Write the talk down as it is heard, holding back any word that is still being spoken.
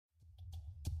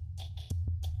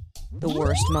the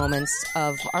worst moments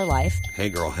of our life. Hey,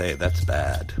 girl, hey, that's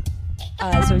bad.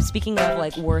 So speaking of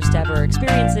like worst ever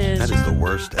experiences. That is the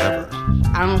worst ever.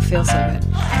 I don't feel so good.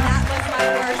 And that was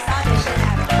my worst audition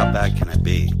ever. How bad can it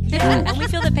be? And we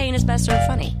feel that pain is best served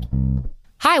funny.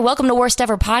 Hi, welcome to Worst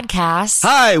Ever Podcast.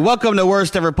 Hi, welcome to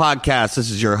Worst Ever Podcast.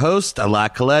 This is your host,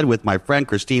 Alak Khaled, with my friend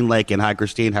Christine Lake. And hi,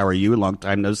 Christine, how are you? Long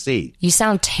time no see. You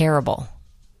sound terrible.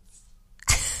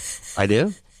 I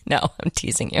do? No, I'm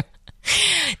teasing you.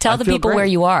 Tell the feel people great. where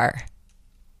you are.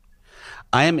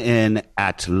 I am in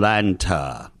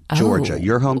Atlanta, Georgia,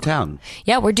 your hometown.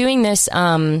 Yeah, we're doing this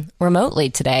remotely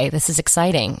today. This is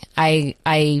exciting. I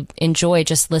enjoy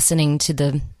just listening to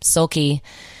the silky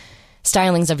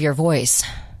stylings of your voice.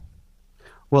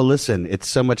 Well, listen, it's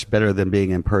so much better than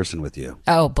being in person with you.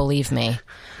 Oh, believe me. I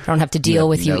don't have to deal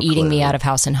with you no eating me clue. out of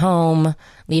house and home,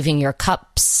 leaving your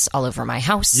cups all over my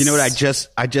house. You know what? I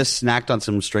just snacked on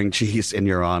some string cheese in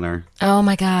your honor. Oh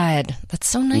my God. That's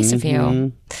so nice of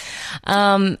you.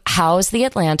 How's the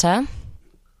Atlanta?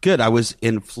 Good. I was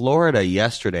in Florida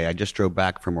yesterday. I just drove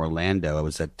back from Orlando. I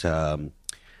was at the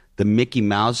Mickey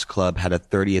Mouse Club had a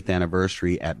 30th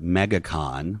anniversary at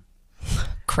MegaCon.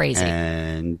 Crazy.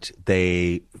 And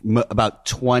they about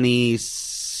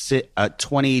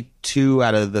 22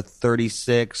 out of the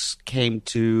 36 came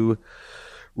to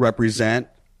represent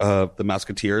the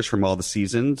Mouseketeers from all the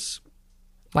seasons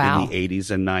Wow. in the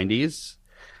 80s and 90s.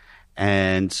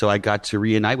 And so I got to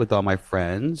reunite with all my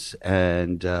friends,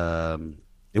 and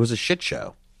it was a shit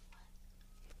show.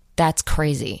 That's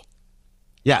crazy.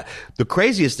 Yeah. The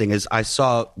craziest thing is I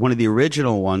saw one of the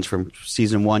original ones from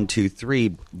season 1, 2,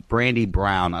 3, Brandy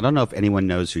Brown. I don't know if anyone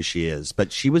knows who she is,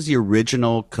 but she was the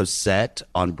original Cosette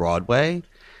on Broadway.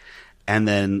 And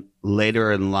then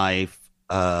later in life,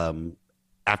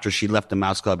 after she left the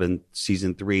Mouse Club in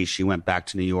season 3, she went back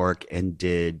to New York and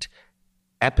did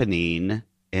Eponine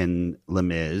in Les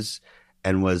Mis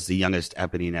and was the youngest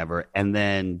Eponine ever, and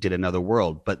then did Another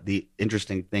World. But the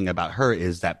interesting thing about her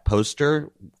is that poster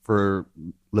for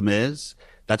Les Mis,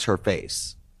 that's her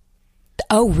face.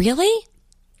 Oh, really?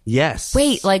 Yes.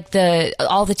 Wait, like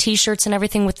all the T-shirts and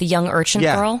everything with the young urchin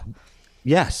Yeah. girl?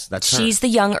 Yes, that's her. She's the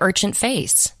young urchin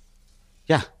face.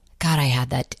 Yeah. God, I had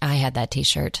that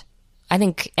T-shirt. I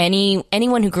think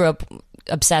anyone who grew up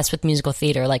obsessed with musical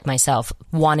theater like myself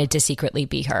wanted to secretly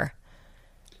be her.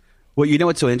 Well, you know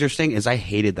what's so interesting is I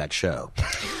hated that show.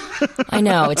 I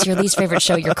know, it's your least favorite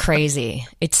show. You're crazy.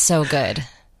 It's so good.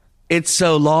 It's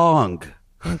so long.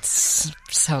 It's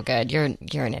so good. You're an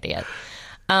idiot.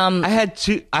 I had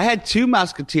two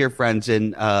Musketeer friends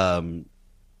in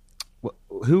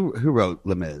who wrote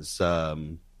Les Mis?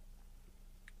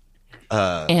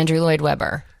 Andrew Lloyd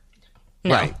Webber.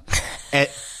 No. Right.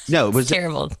 No, it was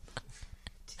Terrible.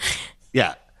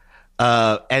 yeah.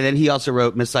 And then he also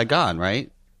wrote Miss Saigon, right?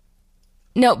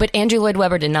 No, but Andrew Lloyd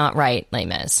Webber did not write Les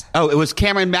Mis. Oh, it was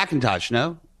Cameron McIntosh,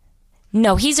 no?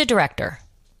 No, he's a director.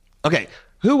 Okay.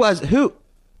 Who?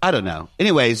 I don't know.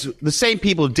 Anyways, the same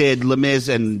people did Les Mis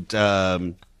and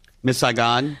Miss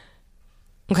Saigon.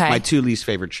 Okay. My two least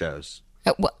favorite shows.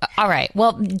 All right.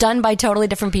 Well, done by totally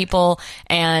different people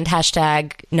and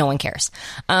hashtag no one cares.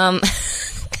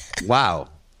 Wow.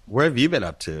 Where have you been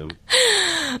up to?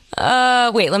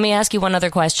 Wait, let me ask you one other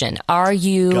question. Are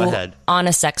you Go ahead. on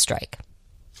a sex strike?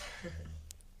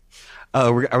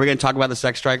 Are we going to talk about the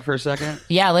sex strike for a second?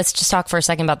 Yeah, let's just talk for a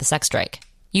second about the sex strike.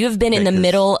 You have been in the Okay, 'cause-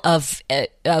 middle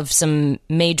of some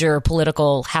major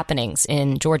political happenings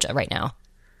in Georgia right now.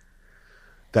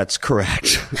 That's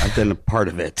correct. I've been a part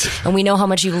of it. And we know how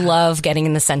much you love getting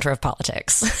in the center of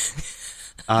politics.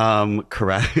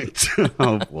 Correct.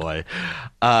 Oh boy.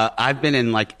 I've been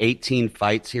in like 18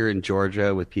 fights here in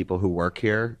Georgia with people who work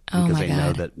here Oh, because my they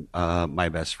know God. that my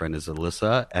best friend is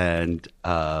Alyssa, and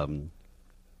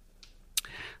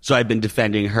so I've been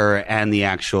defending her and the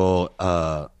actual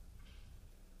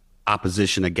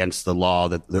opposition against the law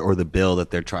or the bill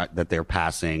that they're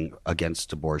passing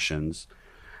against abortions.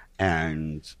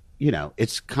 And you know,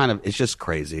 it's just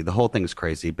crazy. The whole thing's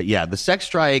crazy. But yeah, the sex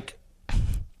strike,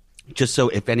 just so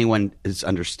if anyone is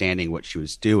understanding what she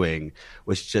was doing,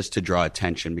 was just to draw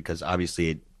attention, because obviously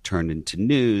it turned into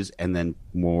news, and then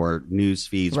more news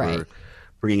feeds Right. were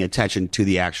bringing attention to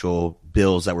the actual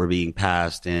bills that were being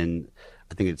passed in,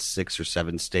 I think it's 6 or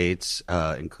 7 states,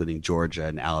 including Georgia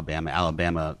and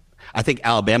Alabama. I think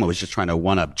Alabama was just trying to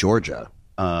one-up Georgia,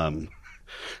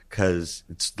 because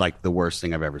it's like the worst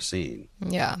thing I've ever seen.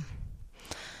 Yeah.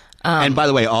 And by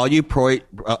the way, all you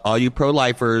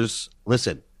pro-lifers,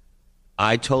 listen,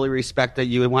 I totally respect that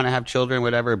you would want to have children,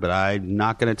 whatever, but I'm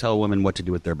not going to tell a woman what to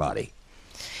do with their body.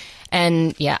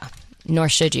 And yeah, nor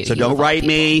should you. So You don't of all write people.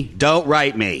 me. Don't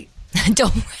write me.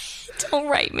 Don't. Don't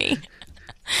write me.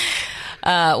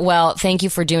 Well, thank you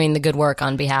for doing the good work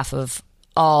on behalf of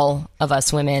all of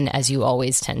us women, as you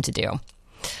always tend to do.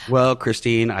 Well,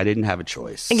 Christine, I didn't have a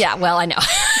choice. Yeah, well, I know.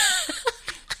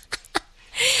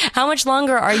 How much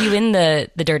longer are you in the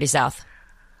Dirty South?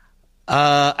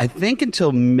 I think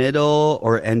until middle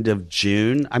or end of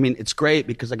June. I mean, it's great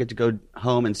because I get to go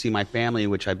home and see my family,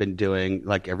 which I've been doing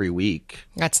like every week.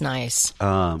 That's nice.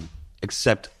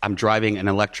 Except I'm driving an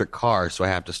electric car, so I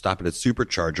have to stop at a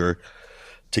supercharger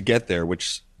to get there,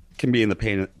 which can be a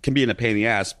pain in the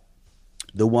ass.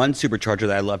 The one supercharger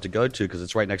that I love to go to because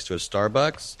it's right next to a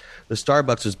Starbucks. The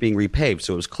Starbucks is being repaved,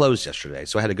 so it was closed yesterday.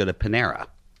 So I had to go to Panera.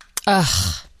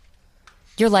 Ugh,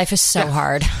 your life is so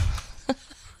hard.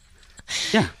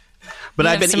 Yeah. But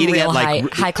I've been eating real at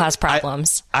like high class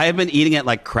problems. I have been eating at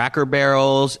like Cracker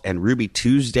Barrels and Ruby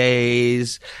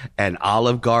Tuesdays and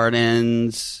Olive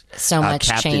Gardens. So much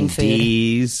Captain chain food.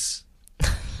 D's.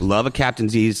 Love a Captain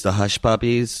D's, the Hush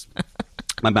Puppies.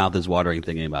 My mouth is watering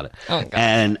thinking about it. Oh, God.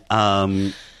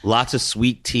 And lots of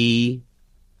sweet tea.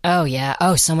 Oh, yeah.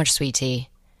 Oh, so much sweet tea.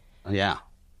 Yeah.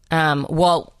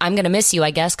 Well, I'm going to miss you,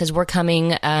 I guess, because we're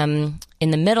coming in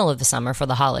the middle of the summer for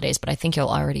the holidays, but I think you'll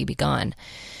already be gone.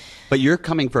 But you're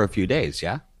coming for a few days,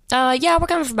 yeah? Yeah, we're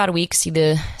coming for about a week, see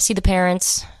the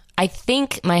parents. I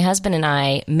think my husband and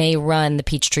I may run the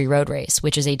Peachtree Road Race,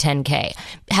 which is a 10K.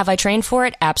 Have I trained for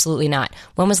it? Absolutely not.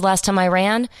 When was the last time I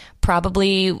ran?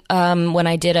 Probably when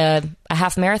I did a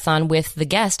half marathon with the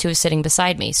guest who was sitting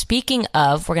beside me. Speaking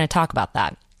of, we're going to talk about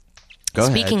that. Go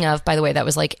ahead. Speaking of, by the way, that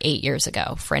was like 8 years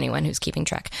ago for anyone who's keeping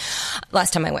track.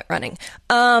 Last time I went running.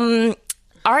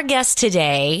 Our guest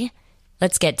today,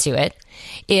 let's get to it,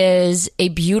 is a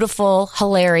beautiful,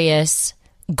 hilarious,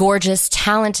 gorgeous,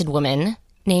 talented woman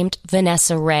named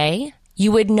Vanessa Ray.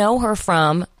 You would know her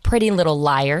from Pretty Little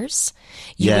Liars.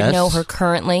 You would know her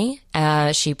currently.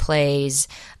 She plays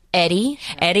Eddie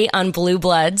on Blue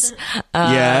Bloods.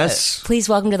 Yes. Please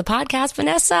welcome to the podcast,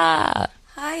 Vanessa.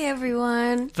 Hi,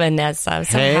 everyone. Vanessa, I'm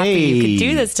so happy you could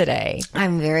do this today.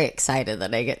 I'm very excited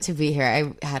that I get to be here.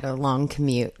 I had a long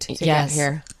commute to get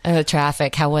here.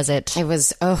 Traffic, how was it? It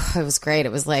was great.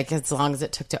 It was like as long as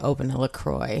it took to open a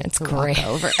LaCroix. It's great.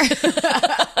 Over.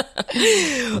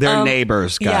 They're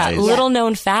neighbors, guys. Yeah, little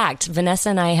known fact. Vanessa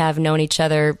and I have known each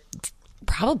other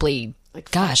probably,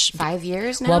 5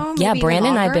 years now? Well, yeah, maybe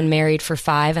Brandon and I have longer? been married for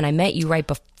 5, and I met you right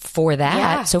before that.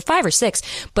 Yeah. So 5 or 6.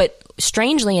 But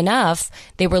strangely enough,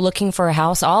 they were looking for a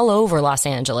house all over Los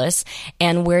Angeles.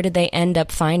 And where did they end up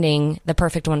finding the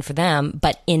perfect one for them?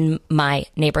 But in my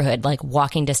neighborhood, like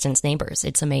walking distance neighbors.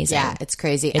 It's amazing. Yeah, it's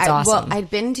crazy. It's awesome. Well, I'd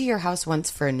been to your house once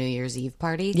for a New Year's Eve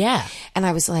party. Yeah. And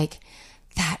I was like,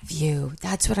 that view,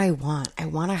 that's what I want. I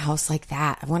want a house like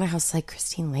that. I want a house like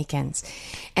Christine Lakin's.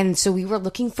 And so we were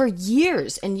looking for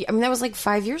years. And I mean, that was like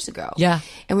 5 years ago. Yeah.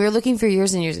 And we were looking for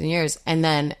years and years and years. And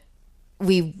then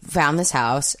we found this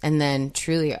house. And then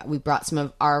truly, we brought some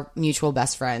of our mutual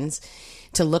best friends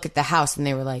to look at the house. And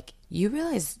they were like, you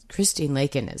realize Christine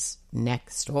Lakin is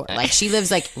next door. Like, she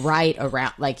lives like right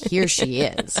around, like here she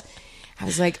is. I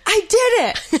was like, I did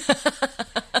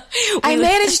it. I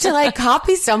managed to like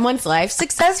copy someone's life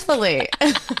successfully.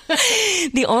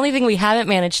 The only thing we haven't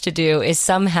managed to do is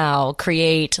somehow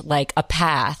create like a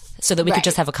path so that we could Right.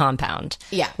 just have a compound.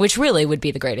 Yeah. Which really would be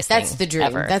the greatest thing. That's the dream.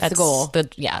 Ever. That's the goal.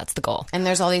 That's the goal. And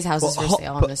there's all these houses for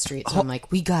sale on the street. So I'm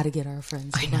like, we got to get our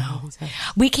friends. I know.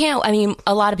 We can't, I mean,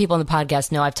 a lot of people on the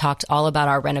podcast know I've talked all about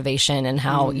our renovation and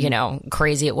how,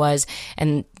 crazy it was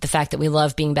and the fact that we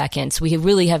love being back in. So we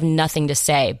really have nothing to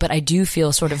say, but I do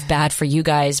feel sort of bad for you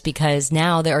guys because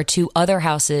now there are 2 other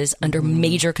houses under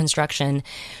major construction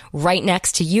right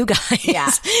next to you guys. Yeah.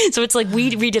 So it's like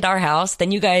we redid our house,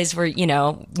 then you guys were,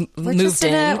 moved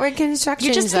in. We're in construction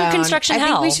You're just in zone. construction I think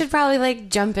hell. we should probably like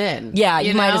jump in. Yeah,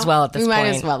 you might as well at this We might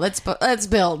point. as well. Let's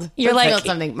build. You're Let's like- build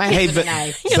something. My Hey, husband and I.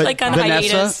 You're But like on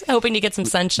Vanessa? hiatus, hoping to get some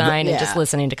sunshine and Yeah. just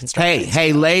listening to construction.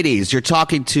 Hey, ladies, you're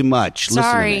talking too much. Listen to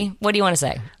Sorry. me. What do you want to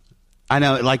say? I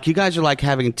know, like you guys are like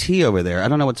having tea over there. I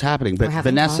don't know what's happening, but We're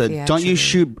having Vanessa, coffee,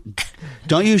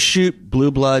 don't you shoot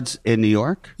Blue Bloods in New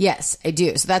York? Yes, I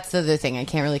do. So that's the other thing. I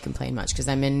can't really complain much because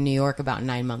I'm in New York about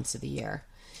 9 months of the year.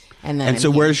 And then And I'm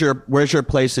so here. where's your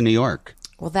place in New York?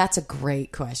 Well, that's a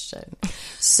great question.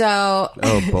 So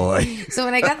Oh boy. So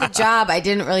when I got the job, I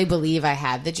didn't really believe I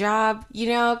had the job,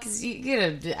 because you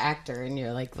get an actor and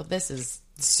you're like, well, this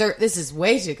is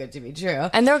way too good to be true.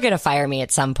 And they're going to fire me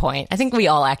at some point. I think we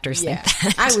all actors Yeah,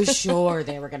 think that. I was sure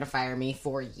they were going to fire me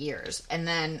for years, and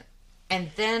then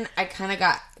I kind of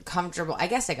got comfortable. I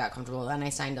guess I got comfortable. Then I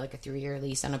signed like a 3-year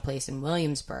lease on a place in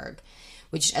Williamsburg,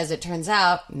 which, as it turns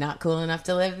out, not cool enough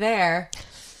to live there.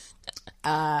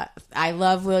 I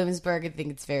love Williamsburg. I think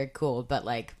it's very cool, but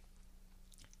like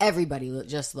everybody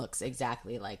just looks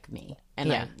exactly like me. And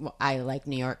Yeah. I like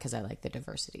New York because I like the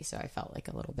diversity. So I felt like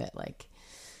a little bit like,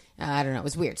 I don't know, it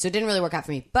was weird. So it didn't really work out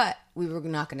for me, but we were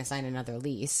not going to sign another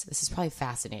lease. This is probably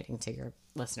fascinating to your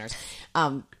listeners.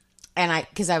 And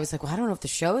because I was like, well, I don't know if the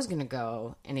show is going to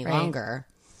go any Right. longer.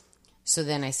 So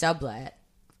then I sublet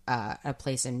a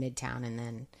place in Midtown, and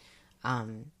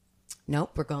then,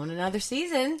 nope, we're going another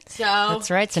season. So That's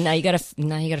right. So now you got to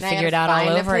figure I it gotta out all find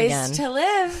a over place again. to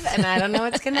live, and I don't know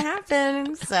what's going to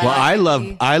happen. So Well,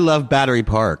 I love Battery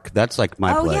Park. That's like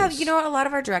my Oh place. yeah, you know what? A lot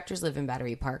of our directors live in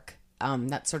Battery Park.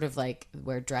 That's sort of like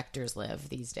where directors live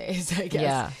these days, I guess.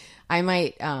 Yeah. I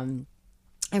might.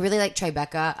 I really like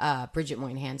Tribeca. Bridget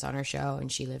Moynihan's on her show,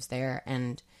 and she lives there,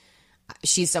 and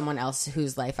she's someone else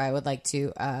whose life I would like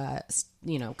to,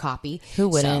 copy. Who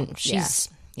wouldn't? So,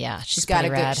 She's got a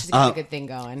pretty rad. good. She's got a good thing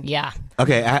going. Yeah.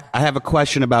 Okay, I have a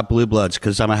question about Blue Bloods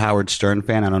because I'm a Howard Stern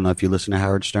fan. I don't know if you listen to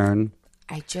Howard Stern.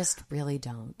 I just really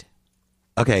don't.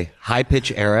 Okay, High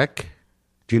Pitch Eric.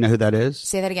 Do you know who that is?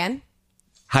 Say that again.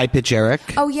 High Pitch Eric.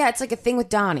 Oh yeah, it's like a thing with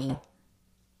Donnie.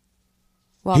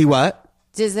 Well, He what?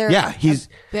 Is there? Yeah, he's-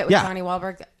 a bit with yeah. Donnie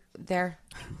Wahlberg there.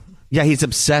 Yeah, he's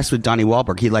obsessed with Donnie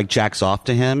Wahlberg. He like jacks off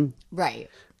to him. Right.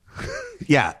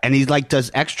 Yeah, and he like does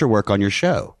extra work on your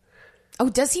show. Oh,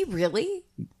 does he really?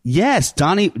 Yes,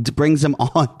 Donnie brings him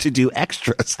on to do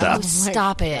extra stuff. Oh,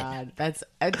 stop it. God,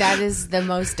 that is the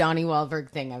most Donnie Wahlberg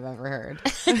thing I've ever heard.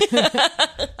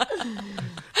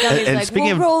 Donnie's And like, speaking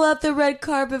we'll of- roll out the red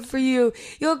carpet for you.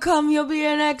 You'll come, you'll be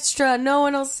an extra. No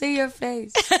one will see your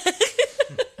face.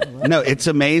 No, it's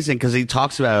amazing because he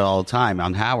talks about it all the time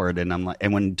on Howard, and I'm like,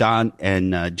 and when Don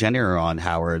and Jenny are on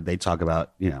Howard, they talk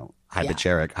about High Pitch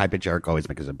Eric. High Pitch Eric always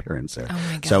makes his appearance there. Oh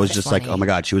my God, so I was that's just like, funny. oh my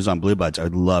God, she was on Blue Buds. I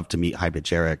would love to meet High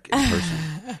Pitch Eric in person.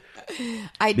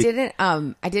 I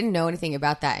didn't know anything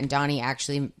about that, and Donnie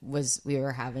actually we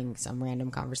were having some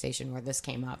random conversation where this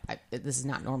came up. This is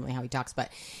not normally how he talks, but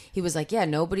he was like, yeah,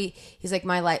 he's like,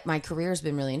 my career has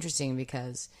been really interesting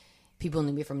because people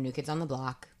knew me from New Kids on the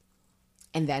Block,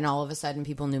 and then all of a sudden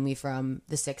people knew me from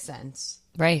The Sixth Sense.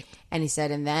 Right. And he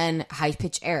said, and then High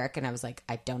Pitch Eric, and I was like,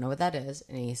 I don't know what that is.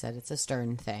 And he said, it's a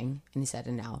Stern thing. And he said,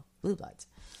 and now Blue Bloods.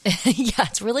 Yeah,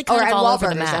 it's really kind Or of all over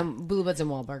the Wahlburgers. map. Blue Bloods and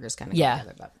Wahlburgers kind of Yeah. go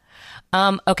together.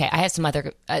 But. Okay, I have some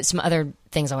other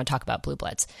things I want to talk about Blue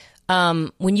Bloods.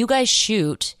 When you guys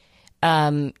shoot,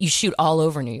 you shoot all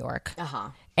over New York. Uh-huh.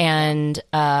 And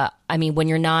I mean, when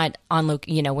you're not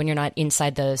when you're not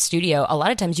inside the studio, a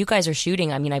lot of times you guys are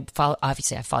shooting. I mean, I follow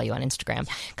you on Instagram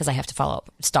because I have to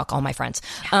stalk all my friends.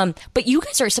 But you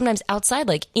guys are sometimes outside,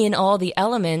 like in all the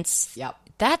elements. Yep.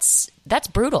 That's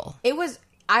brutal. It was...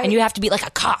 And you have to be like a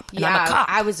cop. And I'm a cop.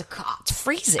 I was a cop. It's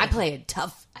freezing. I play a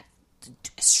tough,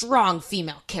 strong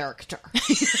female character.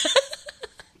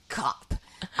 Cop.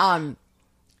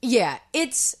 Yeah,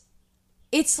 it's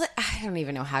like, I don't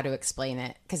even know how to explain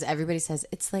it because everybody says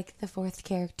it's like the fourth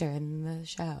character in the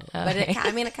show, but it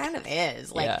kind of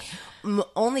is like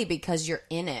only because you're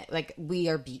in it. Like we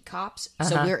are beat cops,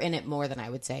 so we're in it more than I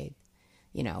would say,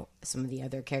 some of the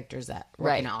other characters that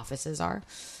work in offices are.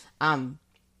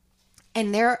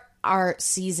 And there are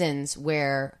seasons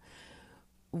where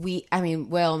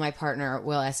Will, my partner,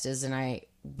 Will Estes, and I,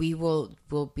 we'll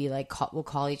be like, we'll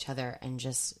call each other and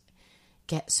just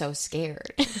get so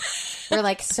scared. We're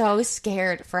like so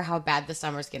scared for how bad the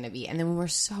summer's going to be. And then we're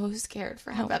so scared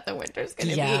for how bad the winter's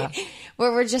going to be.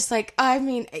 Where we're just like,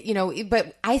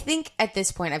 but I think at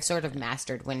this point I've sort of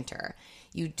mastered winter.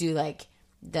 You do like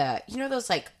those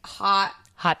like hot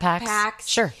packs.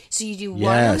 Sure. So you do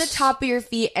one on the Yes. top of your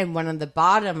feet and one on the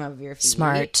bottom of your feet.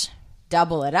 Smart.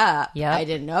 Double it up. Yep. I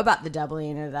didn't know about the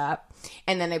doubling it up.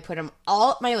 And then I put them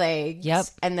all up my legs. Yep.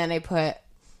 And then I put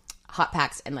hot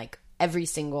packs in like every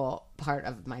single part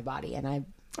of my body. And I'm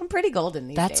pretty golden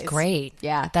these days. That's great.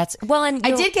 Yeah. And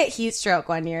I did get heat stroke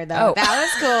one year though. Oh. That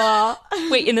was cool.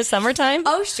 Wait, in the summertime?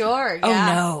 Oh, sure.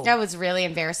 Yeah. no. That was really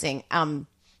embarrassing.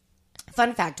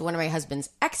 Fun fact, one of my husband's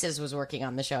exes was working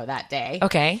on the show that day.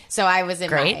 Okay. So I was in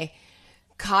Great. my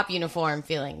cop uniform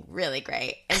feeling really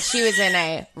great. And she was in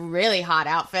a really hot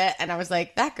outfit. And I was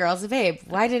like, that girl's a babe.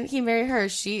 Why didn't he marry her?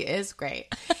 She is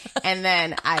great. And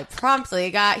then I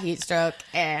promptly got heat stroke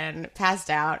and passed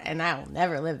out. And I will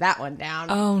never live that one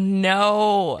down. Oh,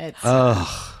 no. It's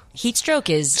Heat stroke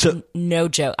is no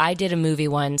joke. I did a movie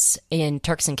once in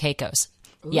Turks and Caicos.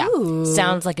 Yeah.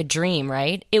 Sounds like a dream,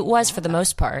 right? It was for the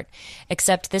most part,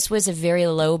 except this was a very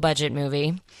low budget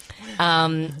movie.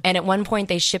 And at one point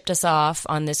they shipped us off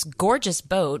on this gorgeous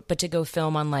boat, but to go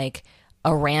film on like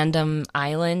a random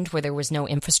island where there was no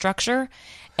infrastructure.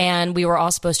 And we were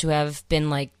all supposed to have been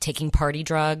like taking party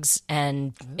drugs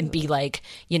and be like,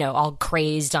 you know, all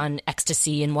crazed on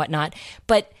ecstasy and whatnot.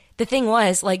 But the thing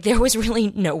was, like, there was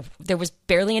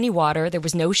barely any water. There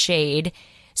was no shade.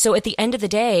 So at the end of the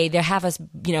day, they have us,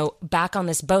 you know, back on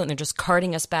this boat and they're just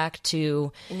carting us back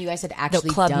to. And you guys had actually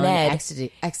Club done Med.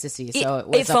 ecstasy, so it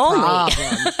was if a only.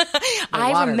 problem.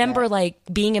 I water remember there. like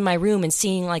being in my room and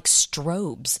seeing like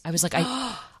strobes. I was like,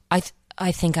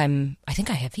 I think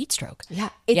I have heat stroke. Yeah,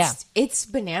 Yeah. it's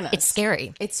bananas. It's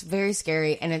scary. It's very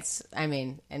scary, and and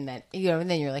then and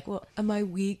then you're like, well, am I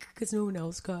weak because no one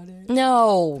else got it?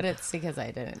 No. But it's because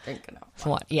I didn't drink enough.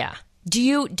 What? Yeah.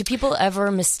 Do people ever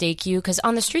mistake you? Because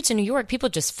on the streets in New York, people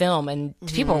just film and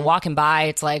people are walking by.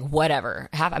 It's like, whatever.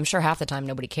 I'm sure half the time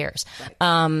nobody cares.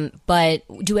 Right. But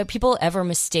do people ever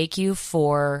mistake you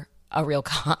for a real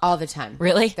cop? All the time.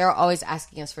 Really? They're always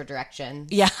asking us for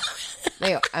directions. Yeah.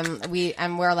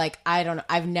 We're like, I don't know.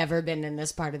 I've never been in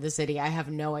this part of the city. I have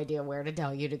no idea where to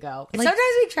tell you to go. Sometimes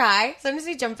we try. Sometimes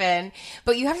we jump in.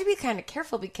 But you have to be kind of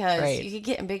careful because Right. you could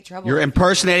get in big trouble. You're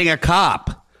impersonating a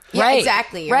cop. Yeah, Right.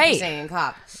 exactly. You're Right. saying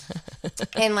cop.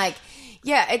 And like,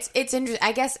 yeah, it's interesting.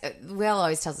 I guess Will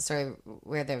always tells the story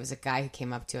where there was a guy who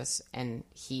came up to us and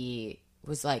he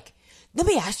was like, "Let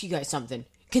me ask you guys something.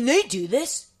 Can they do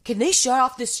this? Can they shut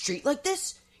off this street like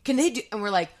this? Can they do?" And we're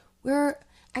like, "We're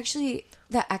actually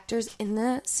the actors in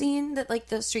the scene that like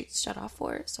the streets shut off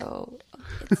for." So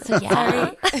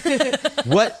Yeah.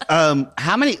 What?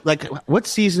 How many? Like, what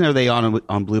season are they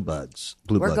on Blue Buds?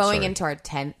 we're going into our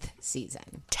 10th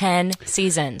season. 10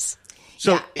 seasons.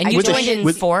 So, Yeah, And you with the- joined in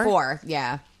with- 4? 4,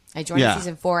 yeah. I joined Yeah. in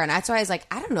season 4, and that's why I was like,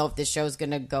 I don't know if this show is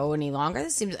going to go any longer.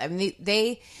 This seems. I mean,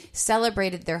 they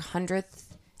celebrated their 100th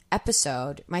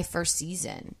episode, my first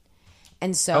season,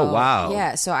 and so Oh, wow.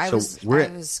 yeah. So I So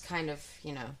was kind of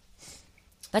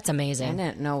That's I amazing.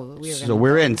 didn't know we were. So gonna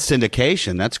we're in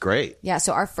syndication. That's great. Yeah.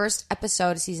 So our first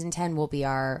episode, season 10, will be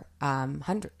our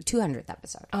 200th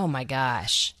episode. Oh my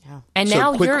gosh. Yeah. And So,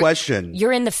 now quick question.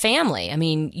 You're in the family. I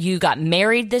mean, you got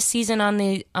married this season on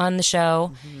the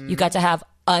show. Mm-hmm. You got to have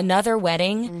another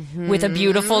wedding with a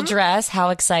beautiful dress. How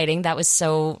exciting. That must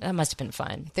have been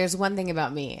fun. There's one thing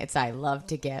about me. It's I love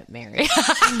to get married.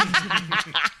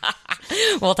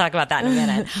 We'll talk about that in a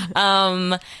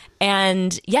minute.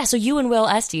 And yeah, so you and Will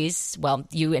Estes, well,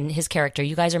 you and his character,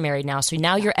 you guys are married now. So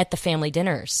now you're at the family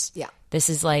dinners. Yeah. This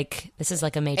is like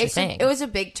a major thing. It was a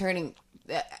big turning.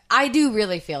 I do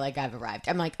really feel like I've arrived.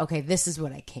 I'm like, okay, this is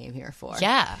what I came here for.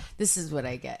 Yeah. This is what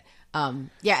I get.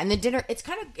 Yeah, and the dinner, it's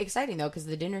kind of exciting though, because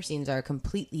the dinner scenes are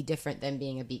completely different than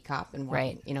being a beat cop. And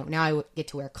Right. Now I get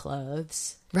to wear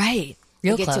clothes. Right.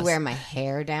 Real I get close. to wear my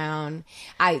hair down.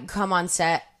 I come on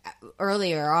set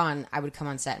earlier on. I would come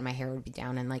on set and my hair would be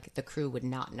down, and like the crew would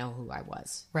not know who I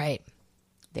was. Right.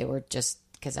 They were just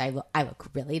because I look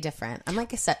really different. I'm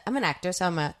like I'm an actor, so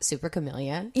I'm a super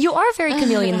chameleon. You are very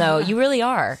chameleon, though. You really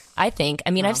are. I think.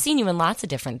 I mean, I've seen you in lots of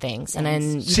different things, and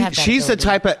then you have that She's the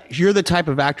ability. you're the type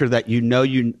of actor that you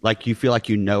feel like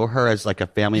you know her as like a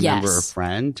family member or Yes.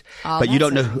 friend, Oh, but you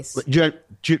don't know that's who.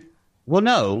 nice. Well,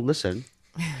 no, listen.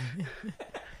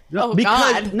 No, Oh,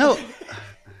 God. No,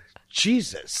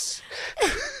 Jesus.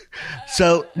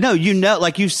 So no,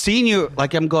 like you've seen you.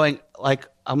 Like I'm like,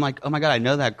 oh my God, I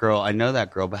know that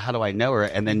girl, but how do I know her?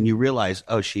 And then you realize,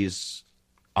 oh, she's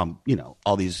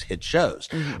all these hit shows.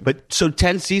 Mm-hmm. But so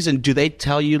 10 season, do they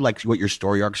tell you like what your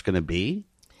story arc's going to be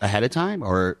ahead of time,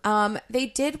 or They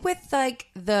did with like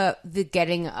the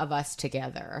getting of us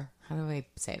together. How do I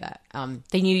say that?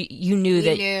 Then you knew We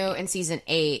that. knew in season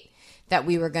 8 that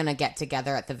we were going to get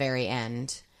together at the very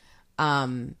end.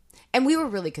 And we were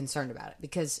really concerned about it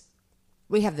because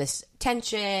we have this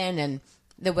tension and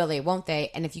the will they, won't they.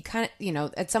 And if you kind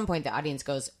of, at some point the audience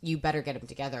goes, you better get them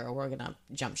together or we're going to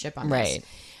jump ship on Right.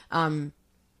 this.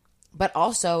 But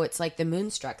also it's like the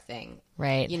Moonstruck thing.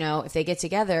 Right. If they get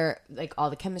together, like all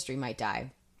the chemistry might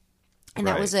die. And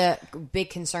that Right. was a big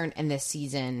concern in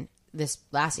this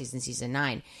last season, season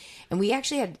 9. And we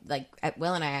actually had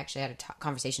Will and I actually had a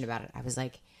conversation about it. I was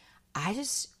like,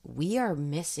 we are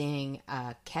missing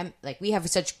we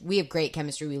have great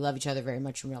chemistry. We love each other very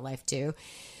much in real life too.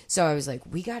 So I was like,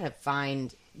 we got to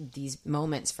find these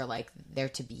moments for like there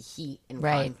to be heat and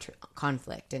Right.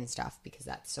 conflict and stuff, because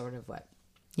that's sort of what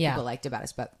Yeah. people liked about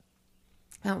us. But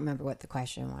I don't remember what the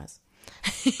question was.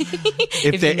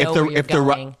 If you know where you're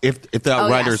going. if the Oh,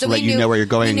 yeah. writers So let we you knew- know where you're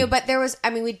going. We knew, but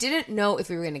we didn't know if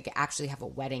we were going to actually have a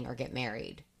wedding or get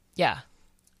married. Yeah.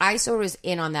 I sort of was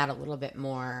in on that a little bit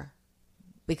more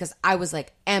because I was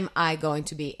like, am I going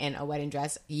to be in a wedding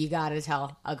dress? You got to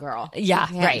tell a girl. Yeah,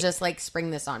 You can't right. just like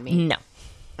spring this on me. No.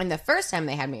 And the first time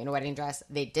they had me in a wedding dress,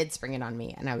 they did spring it on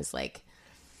me. And I was like,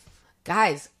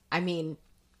 guys, I mean,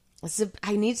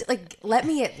 I need to, like, let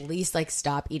me at least, like,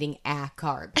 stop eating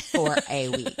carbs for a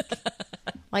week.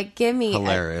 Like, give me.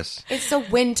 Hilarious. It's the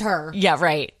winter. Yeah,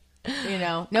 right. You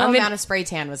know, no amount of spray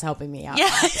tan was helping me out.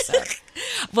 Yeah.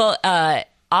 Well,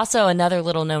 also another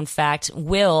little known fact,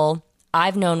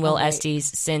 I've known Will Estes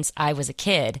since I was a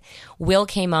kid. Will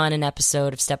came on an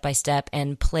episode of Step by Step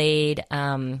and played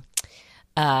a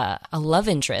love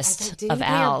interest Did he of play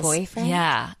your Al's. boyfriend?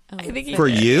 Yeah. I think he For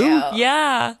you?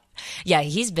 Yeah. Yeah,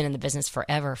 he's been in the business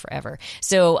forever.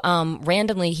 So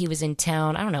randomly, he was in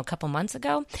town, I don't know, a couple months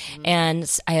ago. And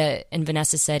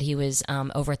Vanessa said he was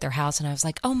over at their house. And I was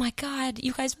like, oh, my God,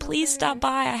 you guys, please stop by.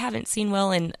 I haven't seen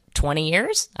Will in 20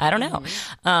 years. I don't know.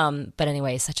 But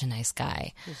anyway, such a nice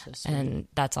guy. And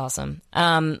that's awesome.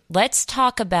 Let's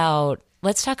talk about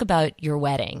your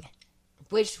wedding.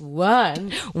 Which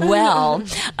one? Well,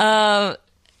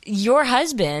 your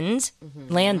husband,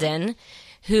 Landon,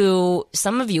 who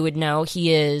some of you would know,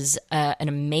 he is an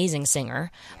amazing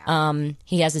singer.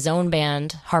 He has his own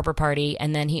band, Harper Party,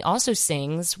 and then he also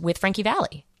sings with Frankie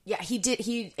Valli. Yeah, he did.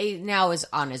 He now is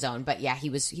on his own, but yeah, he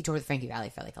toured with Frankie Valli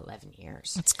for like 11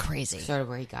 years. That's crazy. Sort of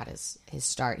where he got his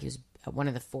start. He was one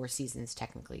of the 4 seasons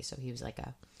technically, so he was like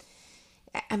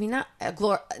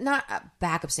not a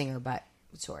backup singer, but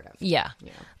sort of. Yeah.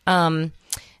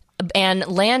 And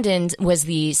Landon was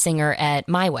the singer at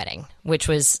my wedding, which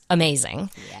was amazing.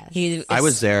 Yes. I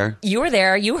was there. You were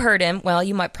there. You heard him. Well,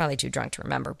 you might probably too drunk to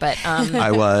remember, but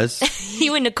I was.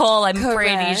 you and Nicole, I'm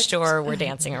pretty Correct. sure, were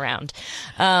dancing around.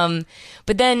 But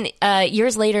then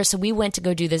years later, so we went to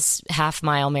go do this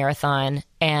half-mile marathon,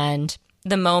 and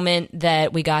the moment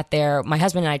that we got there, my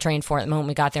husband and I trained for it. The moment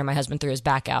we got there, my husband threw his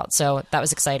back out. So that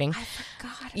was exciting. I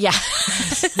forgot. Yeah.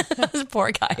 This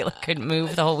poor guy couldn't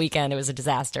move the whole weekend. It was a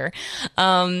disaster.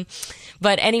 But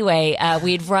anyway,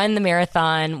 we'd run the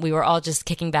marathon. We were all just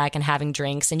kicking back and having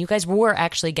drinks. And you guys were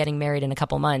actually getting married in a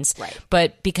couple months. Right.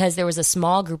 But because there was a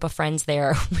small group of friends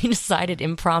there, we decided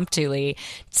impromptu,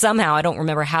 somehow, I don't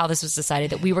remember how this was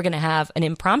decided, that we were going to have an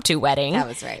impromptu wedding. That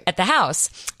was right. At the house.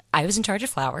 I was in charge of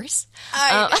flowers.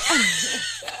 Oh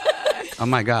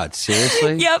my God,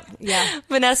 seriously? Yep. Yeah.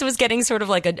 Vanessa was getting sort of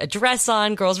like a dress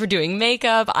on. Girls were doing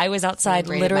makeup. I was outside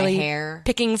braided literally my hair.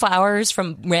 picking flowers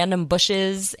from random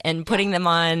bushes and putting them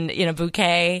on in a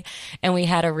bouquet. And we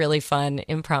had a really fun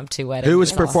impromptu wedding. Who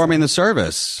was performing the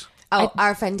service? Oh,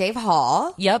 our friend Dave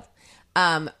Hall. Yep.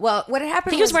 Well, what had happened I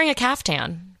think he was wearing a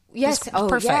caftan. Yes. It was Oh,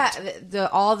 perfect. yeah.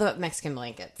 All the Mexican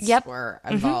blankets Yep. were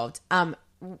involved. A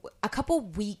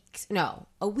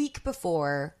week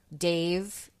before,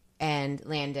 Dave and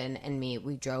Landon and me,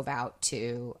 we drove out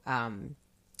to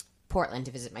Portland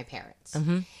to visit my parents.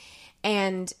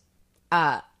 And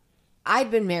I'd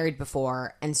been married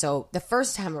before, and so the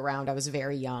first time around, I was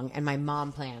very young, and my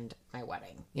mom planned my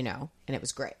wedding, and it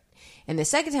was great. And the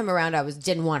second time around,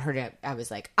 didn't want her to. I was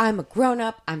like, I'm a grown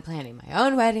up. I'm planning my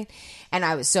own wedding, and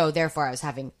therefore I was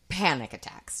having panic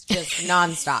attacks, just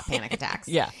nonstop panic attacks.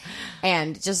 Yeah,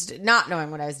 and just not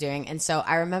knowing what I was doing. And so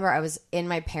I remember I was in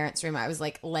my parents' room. I was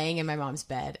like laying in my mom's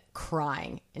bed,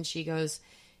 crying, and she goes,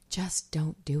 "Just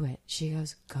don't do it." She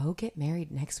goes, "Go get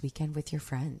married next weekend with your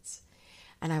friends."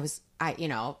 And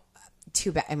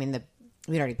too bad. I mean,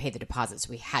 we'd already paid the deposit, so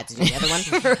we had to do the other one.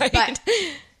 right.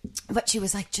 But she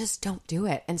was like, just don't do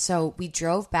it. And so we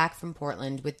drove back from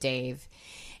Portland with Dave,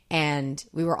 and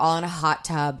we were all in a hot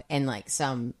tub in like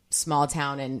some small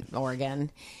town in Oregon.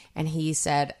 And he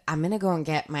said, I'm going to go and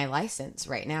get my license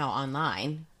right now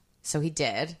online. So he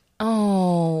did.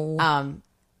 Oh.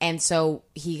 And so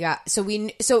so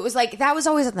it was like, that was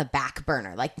always on the back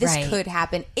burner. Like this Right. could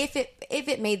happen if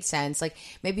it made sense. Like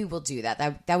maybe we'll do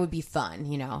that. That would be fun,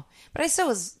 But I still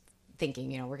was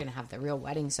thinking, we're going to have the real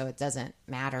wedding, so it doesn't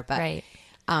matter. But Right.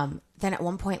 then at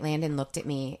one point, Landon looked at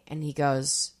me and he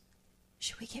goes,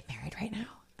 should we get married right now?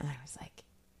 And I was like,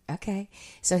 okay.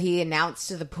 So he announced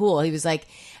to the pool, he was like,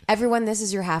 everyone, this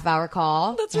is your half-hour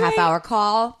call. That's half-hour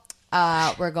call.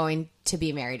 We're going to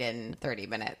be married in 30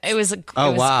 minutes. It was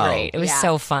wow. great. It was Yeah.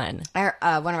 so fun. One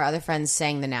of our other friends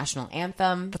sang the national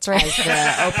anthem. That's right. As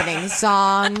the opening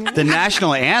song. The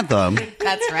national anthem.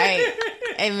 That's right.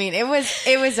 I mean, it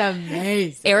was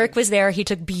amazing. Eric was there. He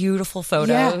took beautiful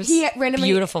photos. He randomly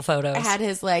beautiful photos. had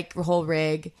his like whole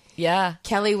rig. Yeah.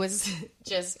 Kelly was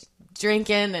just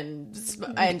drinking and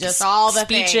just all the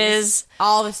Speeches. things.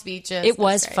 All the speeches. It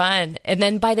was great. fun. And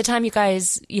then by the time you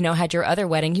guys, had your other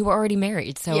wedding, you were already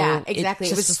married. So Yeah, exactly.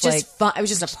 It was just like, fun. It was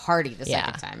just a party the yeah.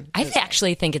 second time. I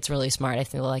actually think it's really smart. I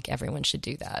feel like everyone should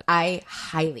do that. I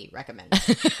highly recommend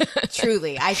it.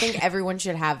 Truly. I think everyone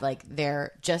should have like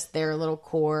their little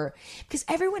core, because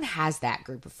everyone has that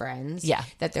group of friends. Yeah.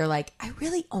 That they're like, I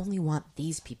really only want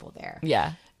these people there.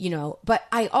 Yeah. But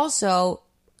I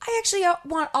actually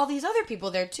want all these other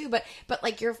people there too. But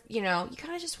like you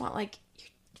kind of just want like your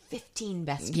 15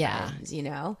 best Yeah. friends,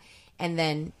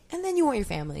 and then you want your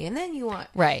family, and then you want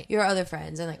Right. your other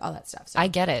friends, and like all that stuff. So I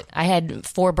get it. I had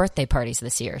 4 birthday parties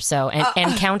this year, so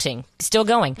and counting, still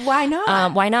going. Why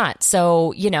not? Why not?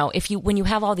 So when you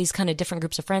have all these kind of different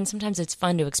groups of friends, sometimes it's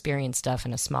fun to experience stuff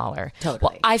in a smaller. Totally.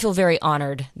 Well, I feel very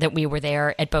honored that we were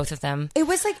there at both of them. It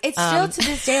was like it's still to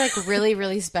this day like really,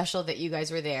 really special that you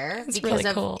guys were there. It's really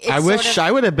cool. it's I wish I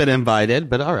would have been invited,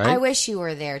 but all right. I wish you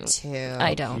were there too.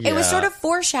 I don't. It was Yeah. sort of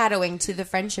foreshadowing to the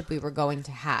friendship we were going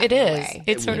to have. It in a is. way,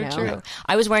 It's sort you of know? true.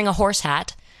 I was wearing a horse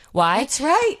hat. Why? That's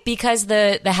right. Because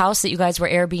the house that you guys were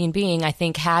Airbnb-ing, I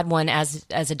think, had one as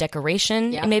a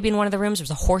decoration. Yeah. Maybe in one of the rooms there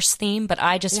was a horse theme, but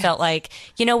I just felt like,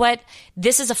 you know what?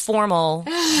 This is a formal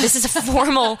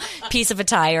piece of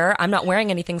attire. I'm not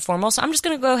wearing anything formal, so I'm just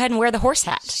going to go ahead and wear the horse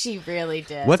hat. She really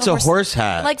did. What's a horse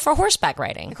hat? Like for horseback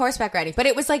riding. Horseback riding, but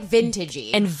it was like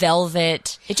vintagey. And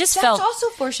velvet. It just that's felt also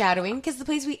foreshadowing because the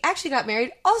place we actually got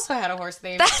married also had a horse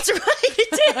theme. That's right,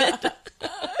 it did.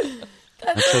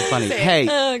 That's so funny. Hey,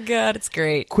 Oh god, it's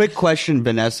great. quick question,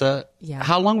 Vanessa. Yeah.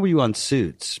 How long were you on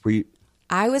Suits? Were you?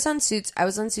 I was on Suits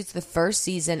the first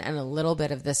season and a little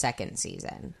bit of the second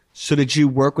season. So did you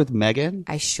work with Megan?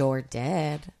 I sure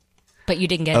did. But you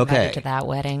didn't get Okay. invited to that I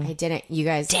wedding. didn't. You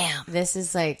guys. Damn. This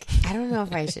is like I don't know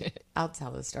if I should. I'll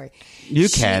tell the story. You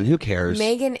can. Who cares?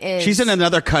 Megan is. She's in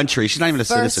another country. She's not even a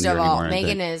First citizen of here all, anymore. I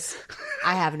Megan think. is.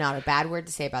 I have not a bad word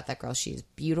to say about that girl. She's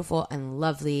beautiful and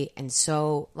lovely and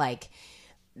so like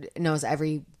knows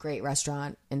every great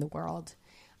restaurant in the world.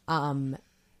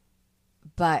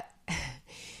 But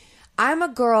I'm a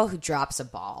girl who drops a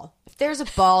ball. If there's a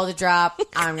ball to drop,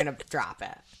 I'm gonna drop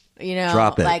it.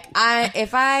 Drop it. Like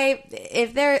if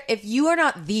you are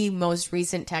not the most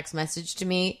recent text message to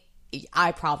me,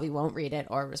 I probably won't read it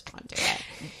or respond to it.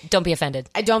 Don't be offended.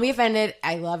 Don't be offended.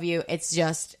 I love you. It's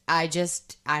just,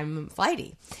 I'm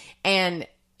flighty. And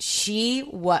she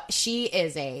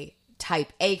is a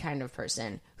type A kind of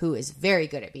person who is very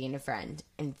good at being a friend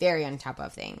and very on top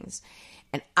of things.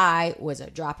 And I was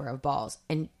a dropper of balls.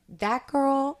 And that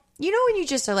girl, when you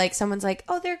just are like, someone's like,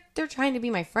 oh, they're trying to be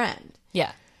my friend.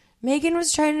 Yeah. Megan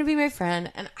was trying to be my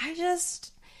friend. And I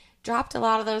just dropped a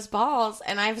lot of those balls.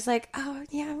 And I was like, oh,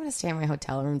 yeah, I'm going to stay in my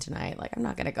hotel room tonight. Like, I'm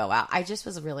not going to go out. I just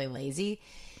was really lazy.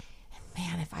 And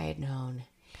man, if I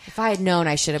had known,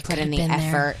 I should have put in the been there.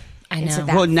 effort. I into know.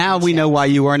 that Well, now we friendship. know why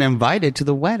you weren't invited to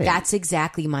the wedding. That's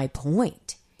exactly my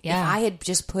point. Yeah. If I had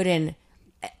just put in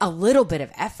a little bit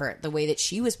of effort, the way that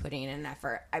she was putting in an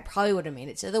effort, I probably would have made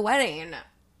it to the wedding.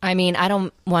 I mean, I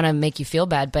don't want to make you feel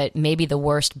bad, but maybe the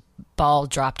worst ball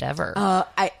dropped ever.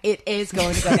 It is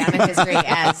going to go down in history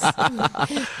as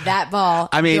that ball.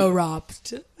 I mean-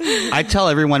 dropped. I tell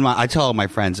all my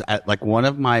friends, like one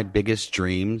of my biggest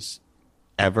dreams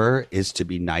ever is to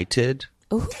be knighted.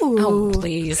 Oh,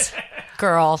 please,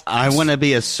 girl. I want to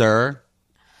be a sir.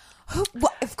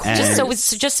 Well, of course.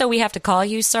 And- Just so we have to call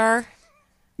you sir.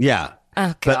 Yeah.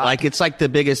 Oh, But God. like it's like the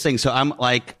biggest thing. So I'm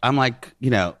like, like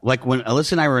when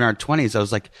Alyssa and I were in our 20s, I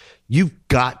was like, you've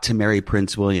got to marry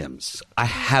Prince Williams. I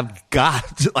have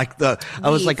got to, I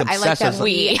was like I like obsessed. I that was like,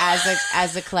 we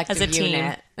as a collective As a team.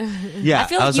 unit. yeah. I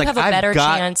feel like was you have a I've better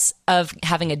got- chance of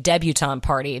having a debutante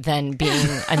party than being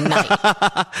a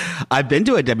knight. I've been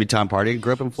to a debutante party and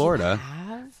grew up in Florida.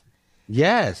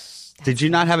 Yes. Did you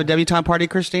not have a debutante party,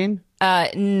 Christine?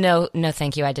 No,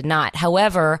 thank you. I did not.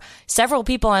 However, several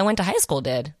people I went to high school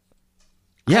did.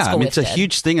 Yeah. I school mean, it's a with it.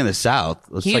 huge thing in the South.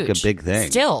 It's like a Huge. big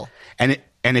thing. Still.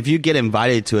 And if you get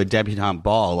invited to a debutante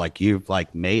ball, like you've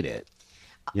like made it,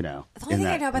 The only thing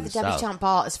I know about the South. debutante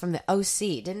ball is from the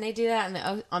OC. Didn't they do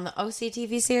that on the OC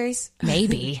TV series?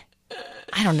 Maybe.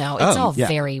 I don't know. It's all yeah.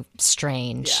 very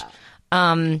strange.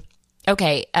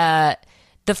 Okay.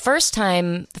 The first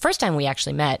time we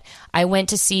actually met, I went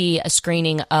to see a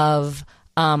screening of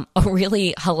a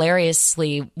really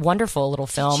hilariously wonderful little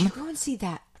film, Go and see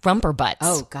that. Rumper Butts.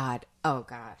 Oh God.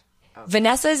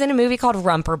 Vanessa is in a movie called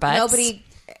Rumper Butts. Nobody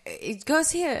go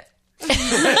see it.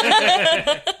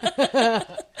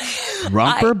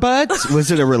 Rumper Butts?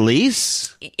 Was it a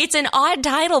release? It's an odd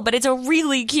title, but it's a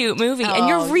really cute movie, and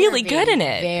you're really good in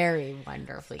it. Very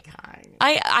wonderfully kind.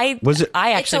 I Was it-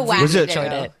 I It's a actually really wacky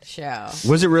enjoyed it. show.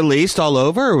 Was it released all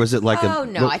over, or was it like Oh a?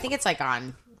 no, I think it's like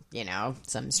on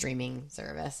some streaming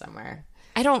service somewhere.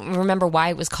 I don't remember why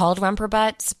it was called Rumper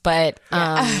Butts, but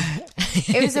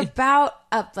It was about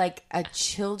a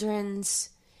children's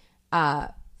a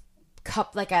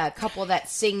couple that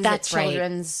sings That's at right.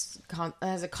 children's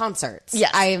as a concerts.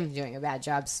 Yes. I am doing a bad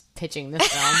job pitching this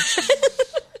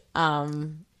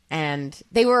film. And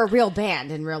they were a real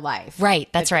band in real life. Right,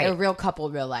 that's right. A real couple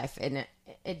in real life, and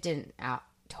it didn't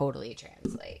totally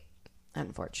translate,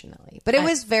 unfortunately. But it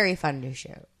was very fun to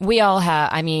shoot. we all have.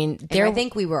 I mean, And I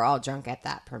think we were all drunk at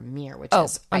that premiere, which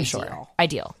is I'm ideal. sure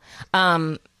ideal.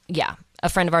 Yeah. A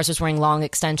friend of ours was wearing long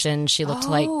extensions. She looked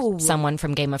like someone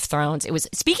from Game of Thrones. It was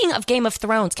speaking of Game of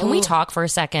Thrones. Can we talk for a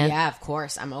second? Yeah, of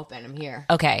course. I'm open. I'm here.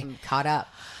 Okay. I'm caught up.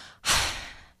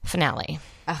 Finale.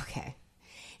 Okay.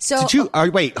 So Did you?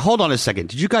 Wait, hold on a second.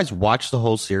 Did you guys watch the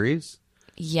whole series?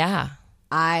 Yeah.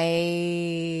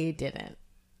 I didn't.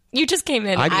 You just came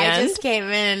in. At the I end. just came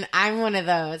in. I'm one of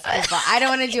those people. I don't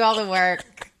want to do all the work.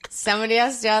 Somebody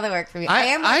has to do all the work for me.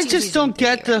 am I watching just season don't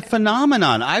get 3 the right now.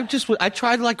 phenomenon. I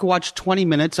tried to like watch 20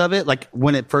 minutes of it, like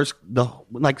when it first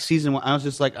season 1. I was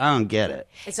just like, I don't get it.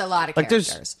 It's a lot of Like, there's-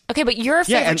 characters. Okay, but your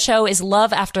favorite and- show is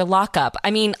Love After Lockup.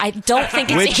 I mean, I don't think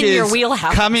it's Which in is your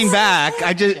wheelhouse. coming back.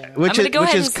 I'm going to go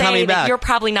ahead and say coming that back. you're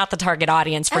probably not the target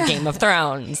audience for Game of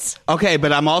Thrones. Okay,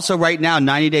 but I'm also right now.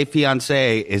 90 Day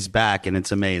Fiance is back, and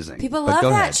it's amazing. People But love go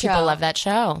that ahead. show. People love that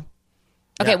show.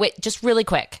 Okay, Yeah. wait, just really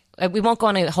quick. We won't go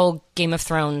on a whole Game of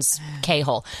Thrones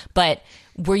K-hole, but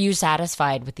were you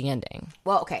satisfied with the ending?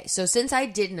 Well, okay. So since I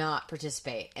did not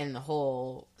participate in the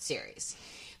whole series,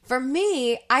 for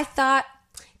me, I thought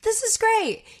this is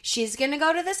great. She's going to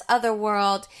go to this other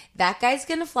world. That guy's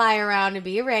going to fly around and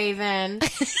be a raven.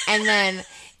 And then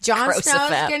Jon Gross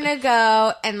Snow's effect. going to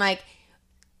go and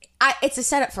it's a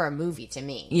setup for a movie to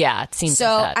me. Yeah, it seems So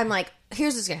like that. I'm like,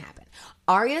 here's what's gonna happen.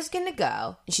 Arya's gonna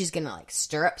go and she's gonna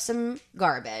stir up some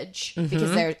garbage Mm-hmm.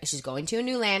 because she's going to a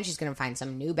new land. She's gonna find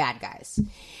some new bad guys,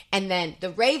 and then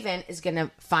the Raven is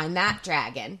gonna find that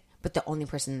dragon. But the only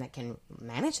person that can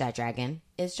manage that dragon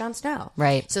is Jon Snow.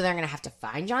 Right. So they're gonna have to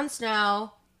find Jon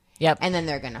Snow, Yep. and then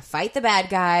they're gonna fight the bad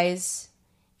guys,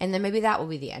 and then maybe that will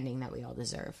be the ending that we all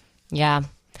deserve. Yeah.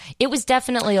 It was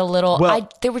definitely a little. Well-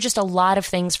 there were just a lot of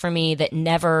things for me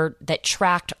that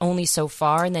tracked only so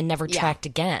far and then never tracked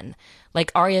again.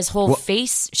 Like Arya's whole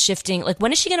face shifting. Like,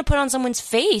 when is she going to put on someone's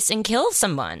face and kill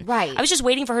someone? Right. I was just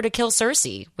waiting for her to kill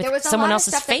Cersei with There was someone a lot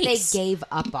else's of stuff face. that they gave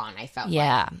up on. I felt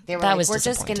Yeah, like. They were that like, was we're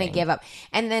just going to disappointing. give up.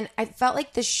 And then I felt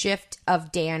like the shift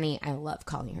of Dany. I love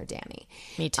calling her Dany.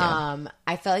 Me too.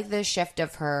 I felt like the shift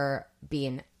of her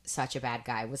being such a bad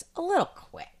guy was a little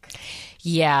quick.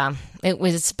 Yeah, it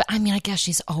was. But I mean, I guess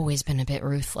she's always been a bit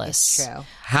ruthless. True.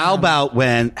 How about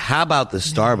the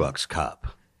Starbucks cup?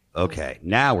 Okay,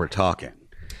 now we're talking.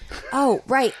 Oh,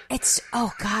 right.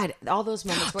 Oh God, all those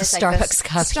moments where it's like Starbucks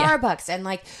cup, yeah. Starbucks,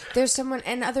 and there's someone,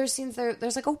 and other scenes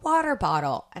there's a water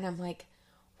bottle, and I'm like,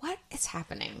 what is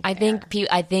happening? I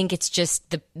think it's just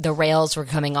the rails were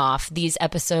coming off. These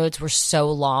episodes were so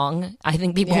long. I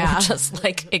think people Yeah. were just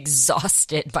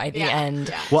exhausted by the end.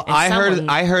 Yeah. Well,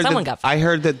 And someone got I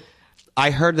heard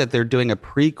that they're doing a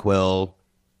prequel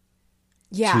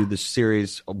yeah, to the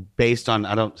series based on.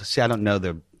 I don't know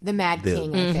the Mad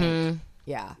King. I think.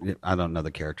 Yeah. I don't know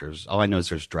the characters. All I know is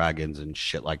there's dragons and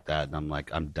shit like that, and I'm like,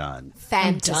 I'm done.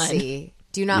 Fantasy.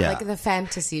 Do you not Yeah. like the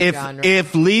fantasy If genre?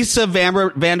 if Lisa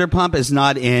Vanderpump is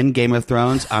not in Game of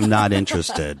Thrones, I'm not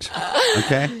interested.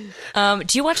 Okay,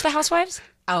 Do you watch The Housewives?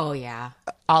 oh yeah,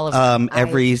 All of them.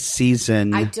 every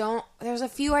season. I don't. There's a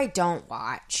few I don't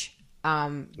watch.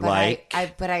 But Like?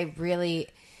 I really,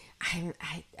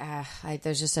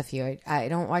 there's just a few I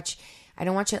don't watch. I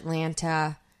don't watch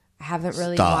Atlanta. I haven't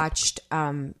really Stop. watched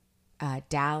Dallas.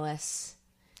 Dallas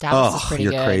is Oh, pretty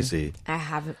you're good. crazy. I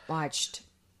haven't watched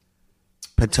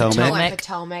Potomac.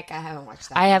 Potomac. I haven't watched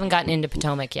that. I haven't gotten into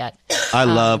Potomac yet. I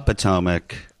love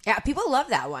Potomac. Yeah, people love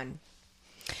that one.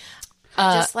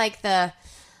 Just like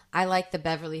I like the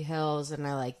Beverly Hills and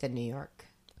I like the New York.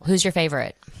 Who's your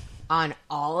favorite On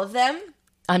all of them,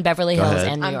 on Beverly Hills ahead.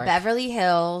 and New on York? Beverly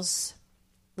Hills,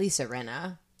 Lisa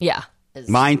Rinna Yeah. is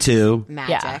Mine too.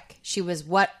 magic. Yeah. She was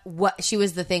what she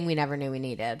was the thing we never knew we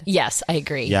needed. Yes, I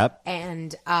agree. Yep.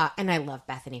 And I love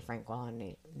Bethany Frankel in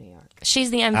New York.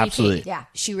 She's the MVP. Absolutely. Yeah,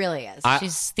 she really is.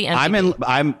 She's the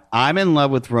MVP. I'm in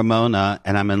love with Ramona,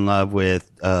 and I'm in love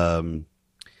with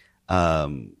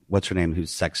what's her name, who's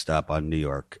sexed up on New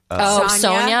York. Oh,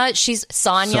 Sonia? Sonia. She's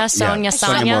Sonia. Sonia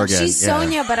Sonia. Morgan. She's yeah.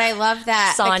 Sonia, but I love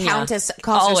that Sonia. the Countess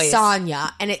calls Always. her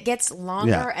Sonia, and it gets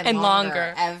longer Yeah. and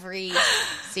longer every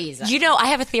season. You know, I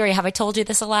have a theory. Have I told you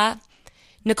this a lot?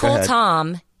 Nicole ahead.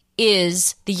 Tom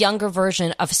is the younger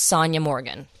version of Sonia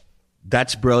Morgan.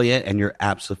 That's brilliant, and you're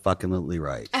absolutely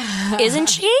right. Isn't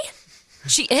she?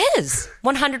 She is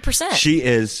 100%. She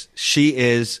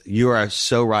is. You are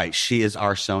so right. She is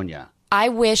our Sonia.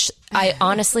 I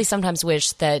honestly sometimes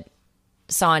wish that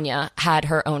Sonia had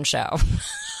her own show.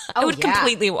 I would yeah.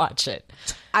 completely watch it.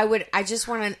 I want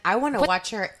to watch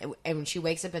her, and when she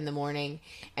wakes up in the morning,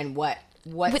 and what's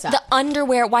With up? the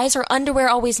underwear, why is her underwear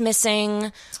always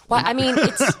missing? Why? I mean,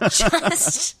 it's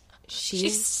just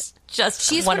she's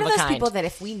She's one one of a those kind. people that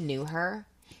if we knew her,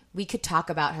 we could talk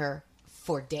about her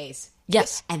for days.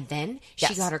 Yes. And then she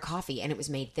Yes. got her coffee and it was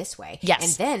made this way. Yes.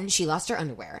 And then she lost her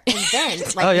underwear. And then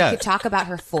like Oh, yeah. we could talk about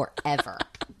her forever.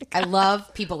 I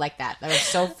love people like that. That are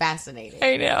so fascinating.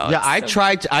 I know. Yeah, I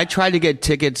tried to get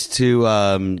tickets to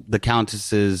the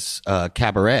Countess's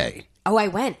cabaret. Oh, I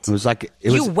went. It was like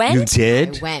You went? You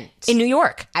did? I went. In New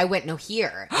York.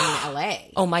 Here in LA.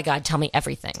 Oh my God! Tell me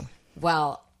everything.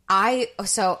 Well, it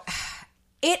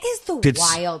is the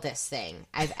wildest thing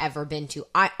I've ever been to.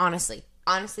 I honestly,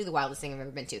 the wildest thing I've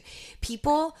ever been to.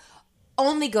 People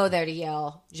only go there to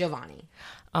yell Giovanni.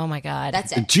 Oh my God!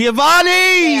 That's it. Giovanni!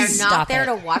 They are not Stop there it.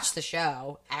 to watch the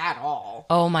show at all.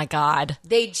 Oh my God!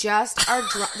 They just are.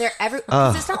 They're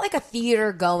because it's not like a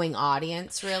theater going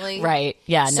audience, really. Right?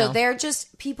 Yeah. So No. they're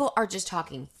just people are just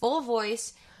talking full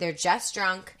voice. They're just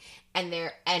drunk, and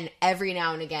every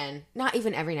now and again, not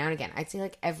even every now and again. I'd say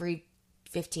like every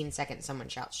 15 seconds, someone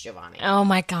shouts Giovanni, Oh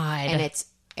my God! and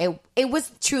it was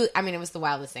truly. I mean, it was the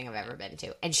wildest thing I've ever been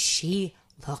to, and she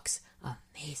looks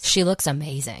amazing. She looks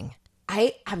amazing.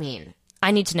 I mean,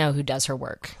 I need to know who does her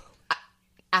work.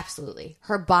 absolutely,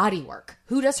 her body work.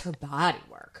 Who does her body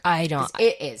work? I don't. 'Cause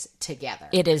it is together.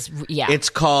 It is. Yeah. It's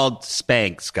called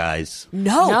Spanx, guys.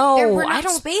 No, there were I not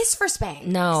don't- space for Spanx.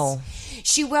 no.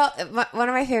 She will. One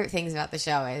of my favorite things about the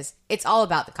show is it's all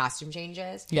about the costume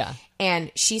changes. Yeah.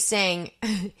 And she sang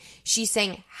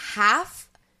half.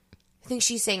 I think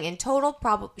she sang in total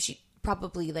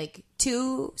probably like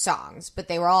 2 songs, but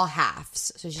they were all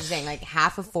halves. So she sang like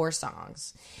half of 4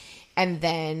 songs, and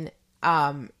then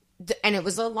and it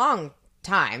was a long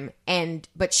time,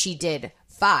 but she did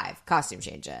 5 costume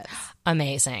changes.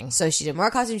 Amazing. So she did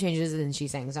more costume changes than she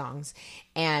sang songs.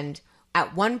 And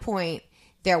at one point,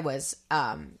 there was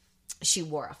she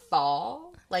wore a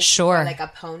fall, like Sure. like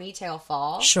a ponytail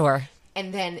fall. Sure.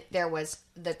 And then there was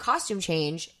the costume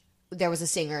change. There was a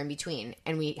singer in between,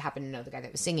 and we happened to know the guy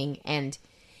that was singing. And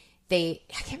I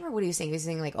can't remember what he was saying. He was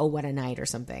saying like, "Oh, what a night" or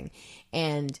something.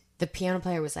 And the piano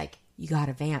player was like, "You got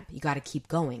to vamp. You got to keep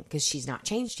going because she's not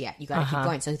changed yet. You got to keep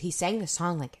going." So he sang the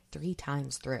song like 3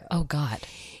 times through. Oh God.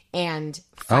 And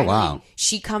finally, wow.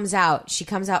 she comes out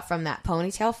from that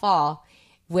ponytail fall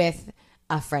with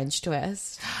a French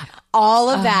twist. All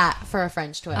of that for a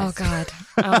French twist. Oh God.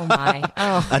 Oh my.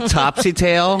 Oh. A topsy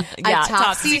tail? Yeah, a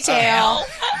topsy tail.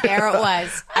 There it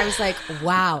was. I was like,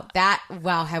 wow,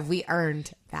 have we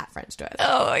earned that French twist?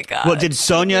 Oh my God. Well, did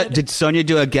Sonia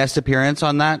do a guest appearance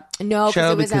on that No,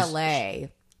 show? because it was LA.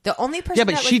 The only person Yeah,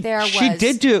 but that she- was there was she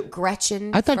did do-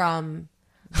 Gretchen I thought- from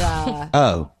the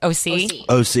Oh, OC. OC.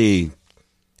 OC.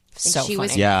 So she funny.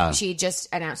 was Yeah. she just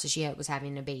announced that she was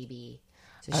having a baby.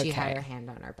 So she had Okay. her hand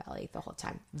on her belly the whole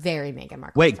time. Very Meghan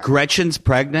Markle. Wait, vibe. Gretchen's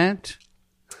pregnant?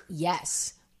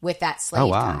 Yes, with that slave Oh,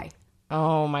 wow. guy.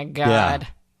 Oh my God.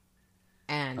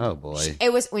 And Oh, boy.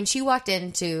 it was when she walked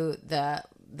into the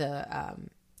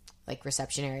like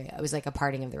reception area. It was like a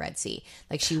parting of the Red Sea.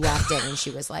 Like she walked in and she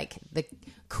was like the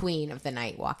queen of the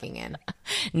night walking in.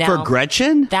 Now, For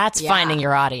Gretchen? that's Yeah. finding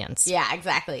your audience. Yeah,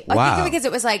 exactly. Wow. I think because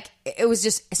it was like it was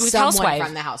just It was someone Housewives.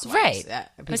 from the Housewives. Right.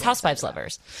 that It was people Housewives said.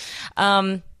 lovers.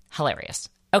 Hilarious.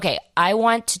 Okay. I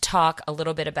want to talk a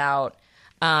little bit about,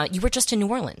 you were just in New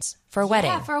Orleans for a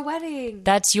wedding. Yeah, for a wedding.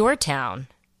 That's your town,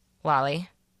 Lolly.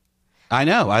 I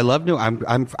know. I love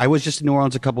I was just in New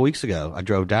Orleans a couple weeks ago. I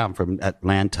drove down from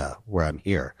Atlanta, where I'm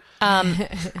here.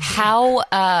 How,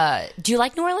 do you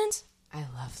like New Orleans? I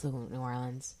love New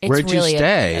Orleans. It's Where'd you really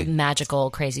stay? a magical,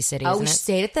 crazy city, Oh, isn't we it?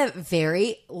 stayed at the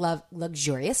very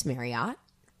luxurious Marriott.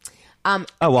 Oh,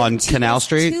 on Canal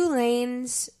Street?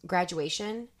 Tulane's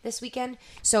graduation this weekend.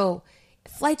 So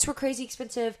flights were crazy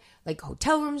expensive. Like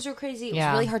hotel rooms were crazy. It was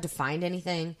Yeah. really hard to find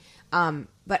anything.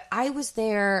 But I was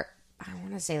there, I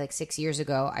want to say like 6 years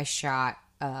ago. I shot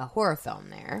a horror film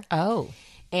there. Oh.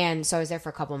 And so I was there for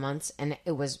a couple of months, and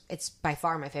it's by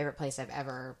far my favorite place I've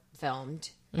ever filmed.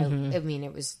 Mm-hmm. I mean,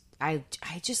 it was I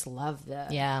just love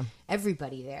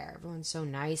everybody there. Everyone's so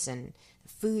nice and the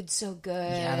food's so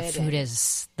good. Yeah,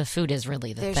 the food is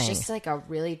really the There's thing. just like a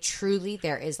really, truly,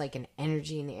 there is like an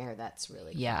energy in the air that's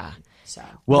really Yeah. fun. So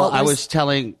Well, I was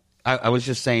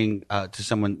just saying to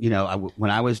someone,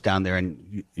 when I was down there,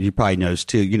 and you probably noticed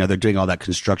too, they're doing all that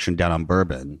construction down on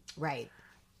Bourbon. right.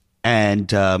 And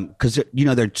because,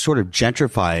 they're sort of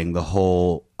gentrifying the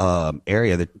whole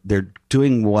area. They're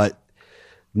doing what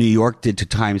New York did to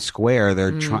Times Square.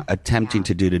 They're attempting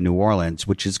to do to New Orleans,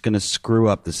 which is going to screw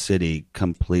up the city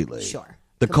completely. Sure.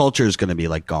 The culture is going to be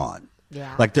like gone.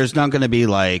 Yeah. Like there's not going to be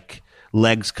like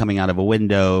legs coming out of a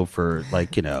window for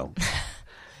like,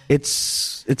 it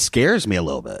scares me a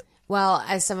little bit. Well,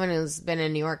 as someone who's been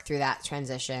in New York through that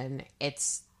transition,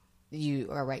 you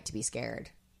are right to be scared.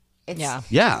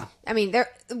 Yeah. I mean,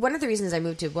 one of the reasons I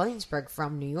moved to Williamsburg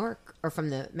from New York or from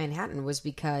the Manhattan was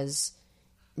because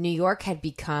New York had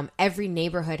become, every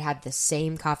neighborhood had the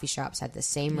same coffee shops, had the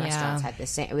same restaurants, had the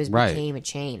same, became a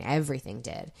chain. Everything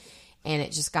did. And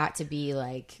it just got to be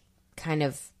like kind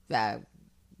of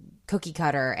cookie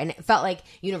cutter. And it felt like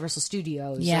Universal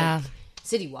Studios. Yeah. Like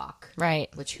City Walk. Right.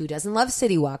 Which who doesn't love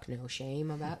City Walk? No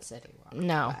shame about City Walk.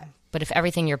 No. But if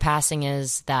everything you're passing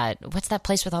is what's that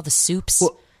place with all the soups?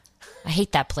 I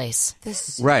hate that place.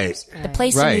 Right. The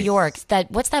place in New York.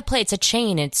 What's that place? It's a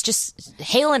chain. It's just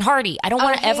Hale and Hardy. I don't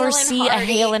want to ever see a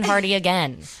Hale and Hardy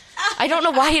again. I don't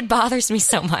know why it bothers me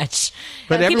so much.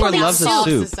 But everyone loves a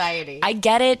soup. Society. I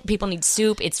get it. People need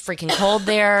soup. It's freaking cold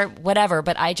there. Whatever.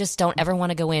 But I just don't ever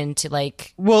want to go into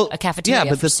like a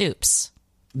cafeteria for soups.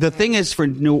 The thing is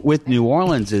with New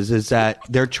Orleans is that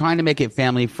they're trying to make it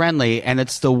family friendly, and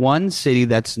it's the one city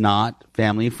that's not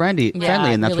family friendly, and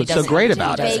that's really what's so great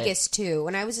about it. Vegas too.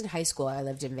 When I was in high school, I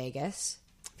lived in Vegas.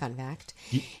 Fun fact.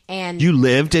 And You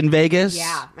lived in Vegas?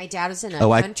 yeah, my dad was in a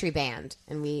country band,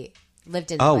 and we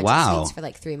lived in a bunch of suites for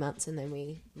like 3 months, and then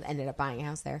we ended up buying a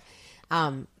house there.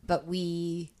 But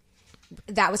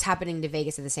that was happening to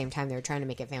Vegas at the same time. They were trying to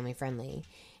make it family friendly,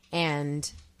 and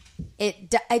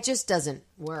it just doesn't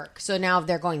work. So now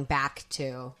they're going back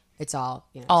to it's all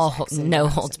no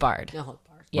holds barred. No holds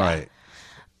barred. Yeah.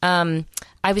 Right.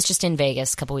 I was just in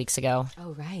Vegas a couple weeks ago.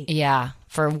 Oh right. Yeah,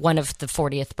 for one of the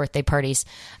 40th birthday parties.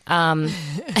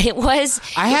 It was.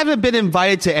 I haven't been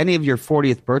invited to any of your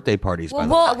 40th birthday parties, by the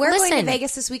way. Well, We're going to listen.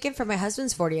 Vegas this weekend for my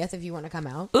husband's 40th. If you want to come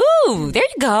out, Ooh, there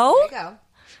you go. there you go.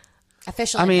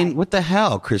 Official. I mean, invite. what the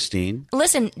hell, Christine?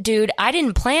 Listen, dude, I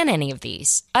didn't plan any of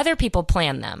these. Other people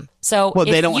plan them. So Well,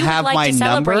 if they don't you have would like my to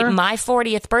celebrate number? my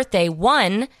 40th birthday,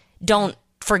 one, don't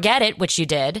forget it, which you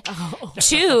did.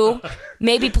 Two,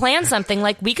 maybe plan something.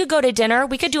 Like we could go to dinner.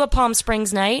 We could do a Palm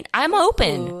Springs night. I'm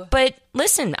open. But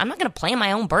listen, I'm not going to plan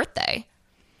my own birthday.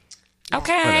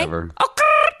 Okay. Whatever.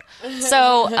 Okay.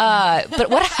 So,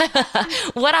 but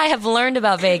what I have learned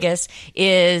about Vegas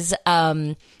is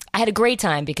I had a great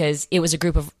time because it was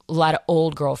a lot of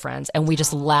old girlfriends, and we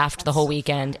just laughed the whole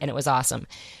weekend, and it was awesome.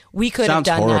 We could Sounds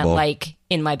have done horrible. that like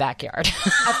in my backyard.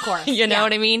 Of course. You know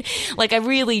what I mean? Like I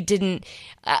really didn't.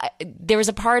 There was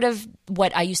a part of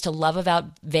what I used to love about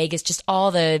Vegas, just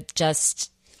all the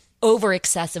over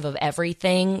excessive of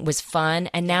everything was fun,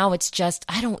 and now it's just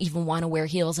I don't even want to wear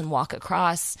heels and walk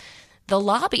across the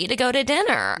lobby to go to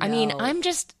dinner. I mean, I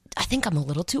think I'm a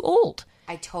little too old.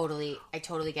 I totally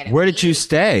get it. Where did you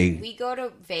stay? We go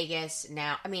to Vegas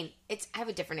now. I mean, I have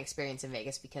a different experience in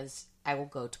Vegas because I will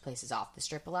go to places off the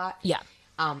strip a lot. Yeah.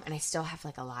 And I still have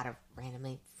like a lot of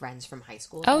randomly friends from high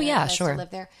school. Oh, that yeah, still sure.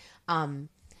 live there.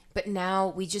 But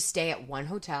now we just stay at one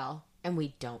hotel and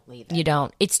we don't leave it. You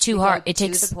don't. It's too We hard. go It to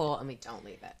takes the pool and we don't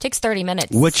leave it. 30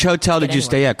 minutes. Which hotel did you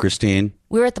stay at, Christine?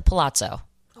 We were at the Palazzo.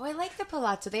 Oh, I like the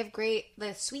Palazzo. They have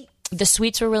the suite. The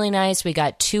suites were really nice. We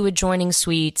got 2 adjoining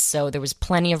suites, so there was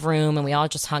plenty of room, and we all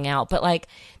just hung out. But like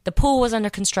the pool was under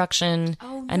construction,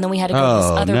 and then we had to go to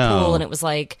this other pool, and it was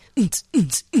like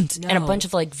and a bunch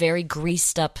of like very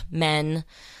greased up men.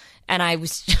 And I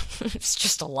was, it was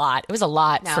just a lot. It was a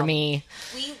lot for me.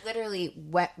 We literally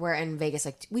were in Vegas.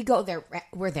 Like we go there.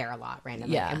 We're there a lot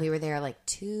randomly. Yeah. And we were there like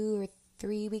 2 or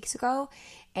 3 weeks ago,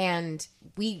 and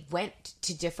we went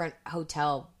to different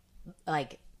hotel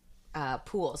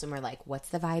pools, and we're like, "What's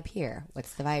the vibe here?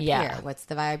 What's the vibe Yeah. here? What's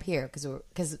the vibe here?"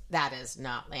 Because that is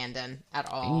not Landon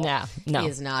at all. No. He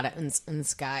is not in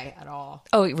Sky at all.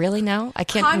 Oh, really? No, I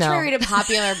can't. Contrary no. to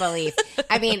popular belief,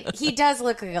 I mean, he does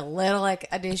look like a little like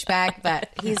a douchebag, but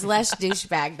he's less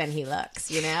douchebag than he looks.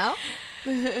 You know?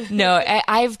 No,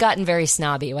 I've gotten very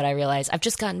snobby. What I realize, I've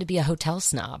just gotten to be a hotel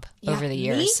snob over the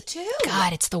years. me too.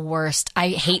 God, it's the worst. I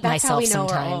hate That's how myself we know we're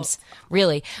sometimes.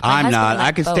 Really, My I'm husband not. and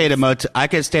I could both. stay at a motel. I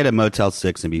could stay at a Motel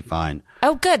 6 and be fine.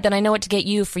 Oh, good. Then I know what to get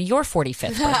you for your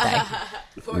 45th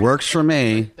birthday. Works for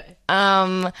me.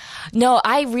 No,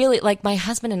 I really like my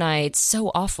husband and I. It's so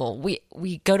awful.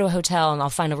 We go to a hotel and I'll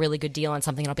find a really good deal on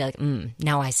something and I'll be like,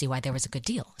 now I see why there was a good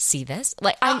deal. See this?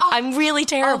 Like I'm really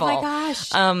terrible. Oh my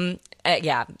gosh.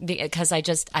 Yeah, because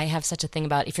I have such a thing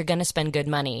about if you're going to spend good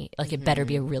money, like it better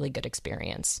be a really good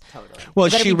experience. Totally. Well,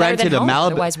 better she be better rented than a home, Malibu.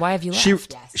 otherwise, why have you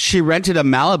left? She rented a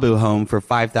Malibu home for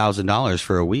 $5,000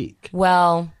 for a week.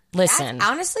 Well, listen.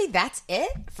 Honestly, that's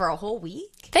it for a whole week.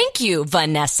 Thank you,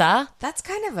 Vanessa. That's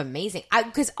kind of amazing.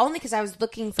 Because I was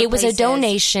looking for. It was places. a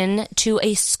donation to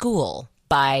a school,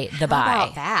 by the How by.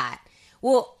 about that?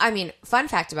 Well, I mean, fun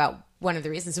fact about one of the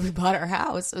reasons we bought our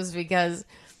house was because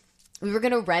we were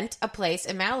going to rent a place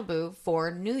in Malibu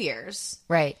for New Year's,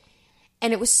 Right.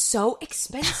 and it was so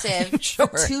expensive Sure.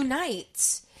 for 2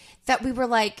 nights that we were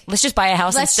like, Let's just buy a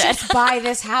house let's instead. just buy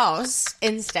this house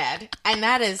instead. And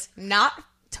that is not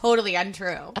totally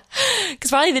untrue. Because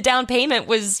probably the down payment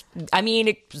was,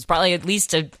 it was probably at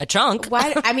least a chunk.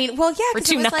 Why? I mean, well, yeah, For because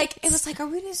 2 it nights. was like, are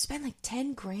we going to spend like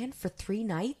 10 grand for 3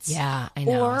 nights? Yeah, I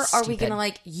know. Or are we Stupid. going to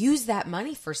like use that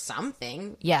money for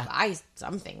something? Yeah. Buy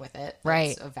something with it.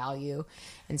 Right. That's of value.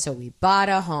 And so we bought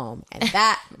a home. And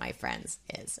that, my friends,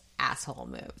 is asshole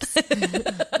moves.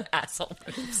 Asshole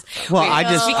moves.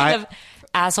 Well, Speaking of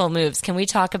asshole moves, can we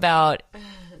talk about...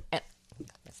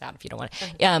 That's out if you don't want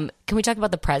to. Can we talk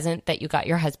about the present that you got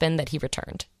your husband that he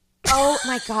returned? Oh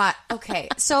my God. Okay.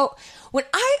 So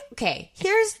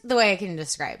here's the way I can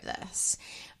describe this.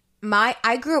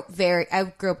 I grew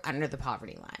up under the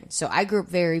poverty line. So I grew up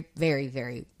very, very,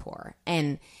 very poor.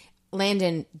 And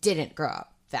Landon didn't grow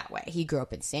up that way. He grew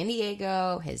up in San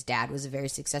Diego. His dad was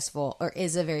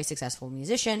is a very successful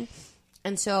musician.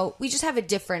 And so we just have a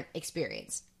different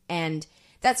experience. And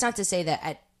that's not to say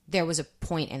that there was a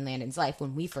point in Landon's life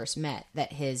when we first met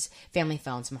that his family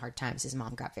fell in some hard times. His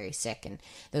mom got very sick and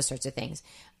those sorts of things.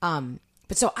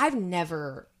 But so I've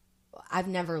never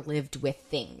lived with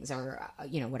things or,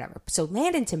 whatever. So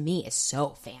Landon to me is so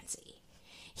fancy.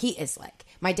 He is like,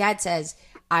 my dad says,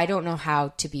 I don't know how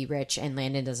to be rich and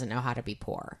Landon doesn't know how to be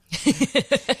poor.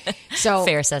 So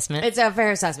Fair assessment. It's a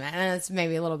fair assessment. And it's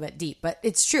maybe a little bit deep, but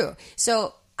it's true.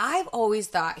 So I've always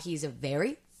thought he's a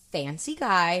very fancy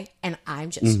guy and I'm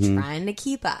just trying to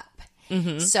keep up.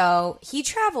 Mm-hmm. So he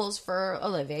travels for a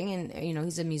living and,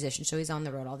 he's a musician, so he's on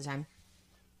the road all the time.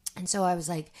 And so I was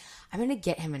like, I'm going to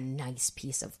get him a nice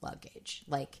piece of luggage.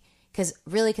 Like,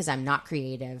 because I'm not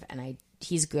creative and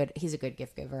he's good. He's a good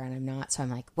gift giver and I'm not. So I'm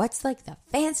like, what's like the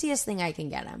fanciest thing I can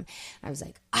get him? And I was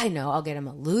like, I know, I'll get him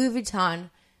a Louis Vuitton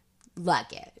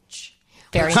luggage.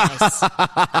 Very nice.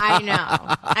 I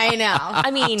know.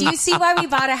 I mean, do you see why we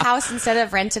bought a house instead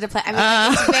of rented a place? I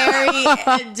mean,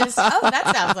 it's very just. Oh,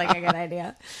 that sounds like a good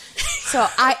idea. So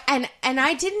I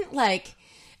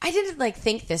didn't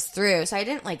think this through. So I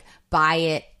didn't like buy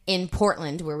it in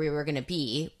Portland where we were going to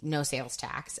be. No sales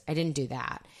tax. I didn't do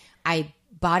that. I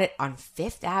bought it on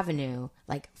Fifth Avenue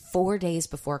like 4 days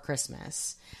before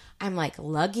Christmas. I'm like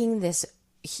lugging this,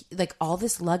 like all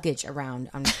this luggage around.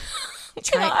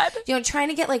 Trying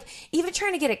to get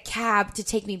a cab to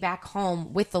take me back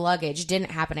home with the luggage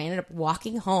didn't happen. I ended up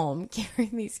walking home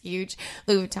carrying these huge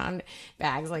Louis Vuitton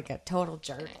bags like a total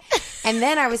jerk. And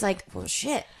then I was like, well,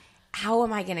 shit, how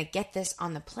am I going to get this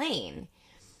on the plane?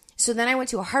 So then I went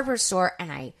to a hardware store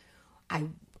and I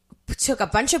took a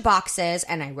bunch of boxes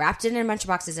and I wrapped it in a bunch of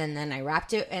boxes and then I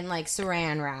wrapped it in like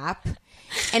saran wrap.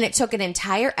 And it took an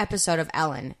entire episode of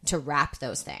Ellen to wrap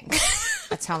those things.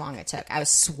 That's how long it took. I was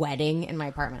sweating in my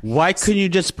apartment. Why couldn't you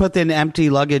just put the empty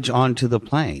luggage onto the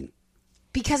plane?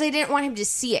 Because I didn't want him to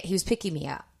see it. He was picking me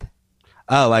up.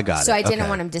 Oh, I got it. So I didn't Okay.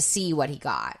 want him to see what he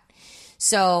got.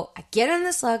 So I get on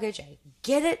this luggage. I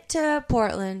get it to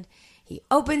Portland. He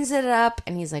opens it up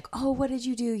and he's like, oh, what did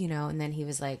you do? And then he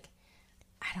was like,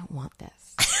 I don't want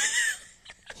this.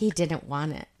 He didn't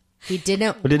want it. He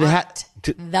didn't But did it want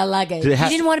ha- the luggage. did it You ha-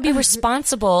 didn't want to be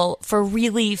responsible for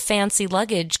really fancy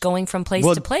luggage going from place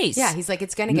Well, to place. Yeah, he's like,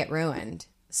 it's going to get ruined.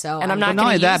 So and I'm not not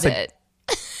only going to use that,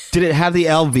 but- it. Did it have the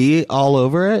LV all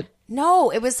over it?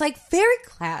 No, it was like very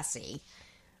classy.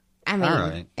 I mean, All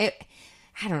right.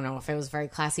 I don't know if it was very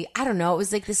classy. I don't know. It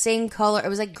was like the same color. It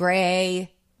was like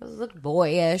gray. It looked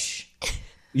boyish.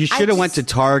 You should have went to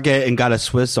Target and got a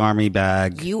Swiss Army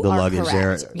bag. You the are luggage correct.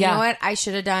 there. You Yeah. know what I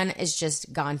should have done is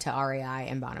just gone to REI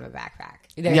and bought him a backpack.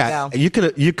 There Yeah, you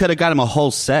go. you could have got him a whole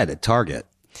set at Target.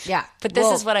 Yeah. But this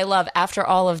Well, is what I love. After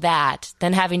all of that,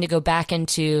 then having to go back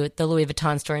into the Louis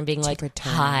Vuitton store and being like,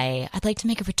 return. hi, I'd like to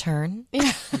make a return.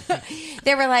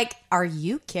 they were like, "Are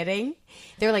you kidding?"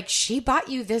 They were like, "She bought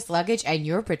you this luggage and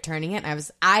you're returning it."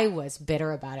 And I was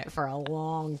bitter about it for a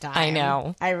long time. I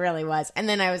know. I really was. And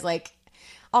then I was like,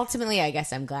 ultimately, I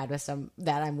guess I'm glad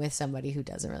that I'm with somebody who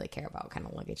doesn't really care about what kind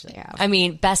of luggage they have. I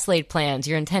mean, best laid plans.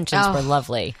 Your intentions were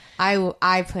lovely.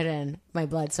 I put in my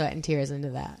blood, sweat, and tears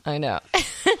into that. I know.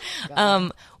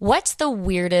 What's the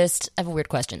weirdest? I have a weird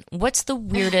question. What's the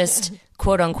weirdest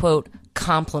quote unquote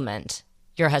compliment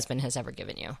your husband has ever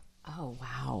given you? Oh,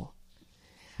 wow.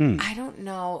 I don't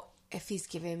know if he's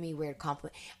giving me weird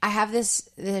compliment. I have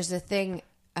there's a thing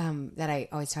that I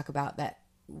always talk about that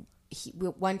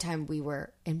one time we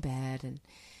were in bed and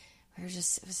it was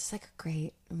just like a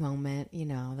great moment,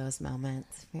 those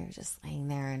moments. We were just laying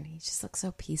there and he just looked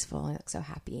so peaceful and looked so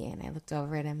happy. And I looked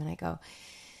over at him and I go,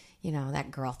 that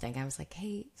girl thing. I was like,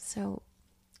 "Hey, so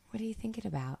what are you thinking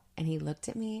about?" And he looked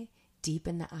at me deep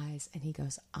in the eyes and he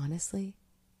goes, "Honestly,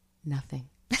 nothing."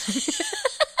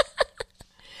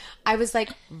 I was like,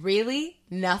 "Really?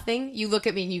 Nothing?" You look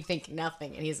at me and you think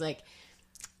nothing. And he's like,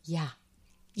 yeah.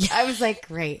 I was like,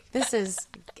 "Great. This is,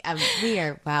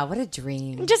 wow, what a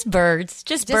dream." Just birds,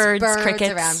 crickets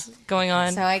around. going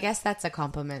on. So I guess that's a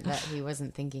compliment that he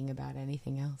wasn't thinking about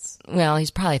anything else. Well,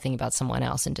 he's probably thinking about someone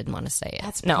else and didn't want to say it.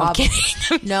 That's no, I'm probably-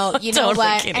 kidding. No, you know Totally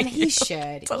what? kidding And he you.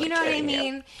 should. Totally You know what I kidding you.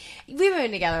 mean? We've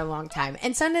been together a long time.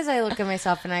 And sometimes I look at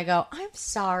myself and I go, "I'm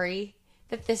sorry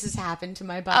that this has happened to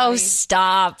my body." Oh,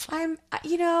 stop. I'm,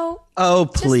 Oh,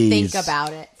 just please. think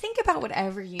about it. Think about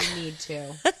whatever you need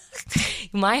to.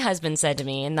 My husband said to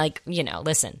me, and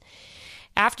listen,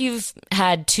 after you've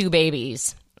had 2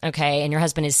 babies, okay, and your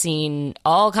husband has seen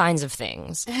all kinds of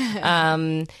things,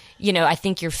 I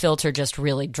think your filter just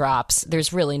really drops.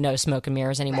 There's really no smoke and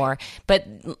mirrors anymore. But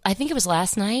I think it was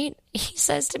last night, he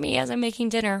says to me as I'm making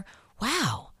dinner,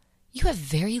 "Wow, you have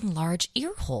very large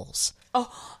ear holes.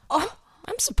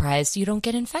 I'm surprised you don't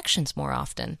get infections more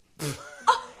often."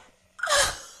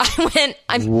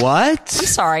 I'm What?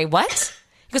 sorry, what?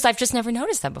 Because I've just never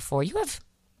noticed that before. You have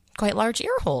quite large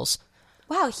ear holes.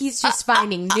 Wow, he's just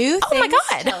finding new oh my things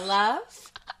God. to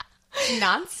love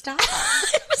nonstop.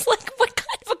 I was like, what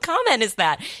kind of a comment is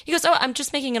that? He goes, "Oh, I'm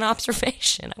just making an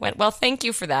observation." I went, "Well, thank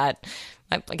you for that."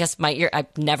 I guess my ear,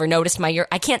 I've never noticed my ear.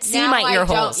 I can't see Now my I ear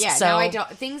don't- holes. Yeah, so now I don't.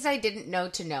 Things I didn't know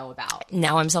to know about.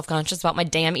 now I'm self-conscious about my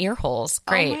damn ear holes.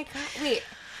 Great. Oh my God. Wait,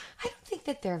 I don't think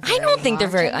that they're I don't think they're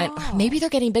very. large at all. Maybe they're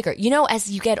getting bigger. As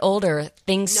you get older,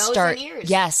 things Nose start. and ears.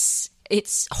 Yes,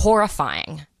 it's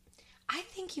horrifying. I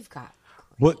think you've got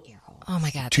What? ear holes. Oh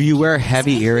my God. Do you wear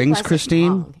heavy earrings, Wasn't Christine?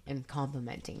 wrong in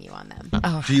complimenting you on them.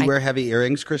 Oh, Do you wear heavy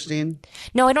earrings, Christine?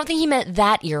 No, I don't think he meant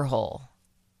that ear hole.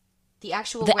 The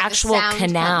actual The where actual sound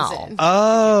comes canal. in.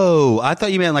 Oh, I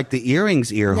thought you meant like the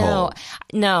earrings ear hole.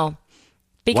 No.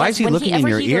 Because Why is he looking in whenever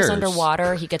your he ears? goes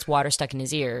underwater, he gets water stuck in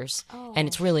his ears, and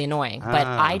it's really annoying. But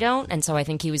I don't, and so I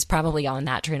think he was probably on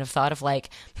that train of thought of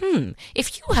like,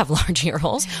 if you have large ear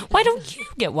holes, why don't you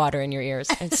get water in your ears?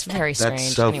 It's very strange.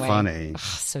 That's so Anyway, funny.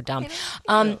 so dumb.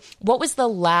 What was the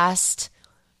last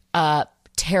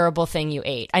terrible thing you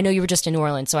ate? I know you were just in New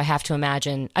Orleans, so I have to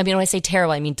imagine. I mean, when I say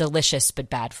terrible, I mean delicious but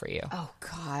bad for you. Oh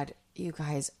God, you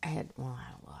guys! I had a lot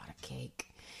of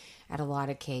cake. I had a lot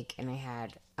of cake, and I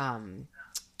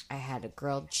had a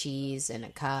grilled cheese in a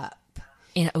cup,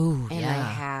 And and I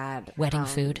had Wedding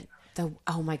food.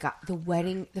 Oh my God,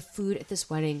 the food at this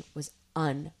wedding was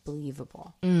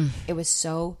unbelievable. It was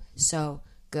so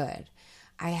good.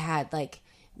 I had like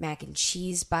mac and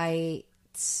cheese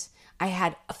bites. I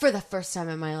had, for the first time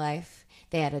in my life,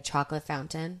 they had a chocolate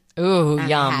fountain. Ooh, And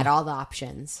yum. I had all the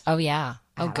options. Oh yeah.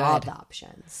 I Oh had all good. the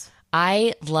options.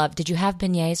 I love. Did you have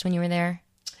beignets when you were there?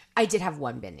 I did have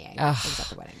one beignet. I was at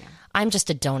the wedding. Yeah. I'm just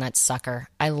a donut sucker.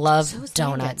 I love So is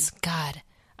donuts. God,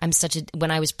 I'm such a. When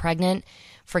I was pregnant,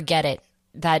 forget it.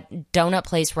 That donut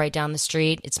place right down the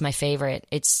street. It's my favorite.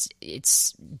 It's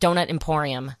Donut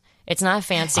Emporium. It's not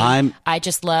fancy. I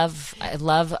just love. I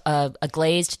love a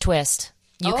glazed twist.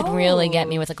 You could really get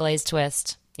me with a glazed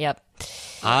twist. Yep.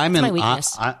 my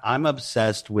weakness. I'm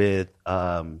obsessed with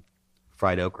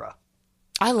fried okra.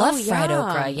 I love fried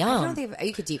okra. I Yum. don't think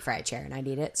you could deep fry a chair, and I'd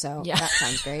eat it. So Yeah. that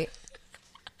sounds great.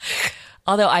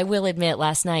 Although I will admit,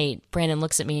 last night, Brandon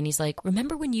looks at me and he's like,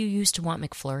 "Remember when you used to want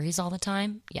McFlurries all the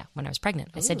time?" Yeah, when I was pregnant.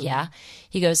 I said, "Yeah."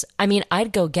 He goes, "I mean,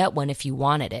 I'd go get one if you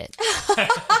wanted it."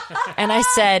 And I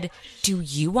said, "Do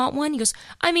you want one?" He goes,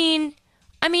 "I mean,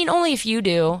 I mean, only if you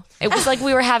do. It was like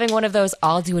we were having one of those,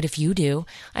 I'll do it if you do.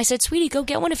 I said, sweetie, go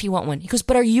get one if you want one. He goes,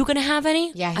 but are you going to have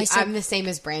any? Yeah, I said, I'm the same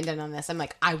as Brandon on this. I'm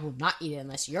like, I will not eat it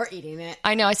unless you're eating it.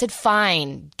 I know. I said,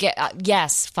 fine.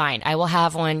 Yes, fine. I will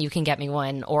have one. You can get me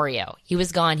one Oreo. He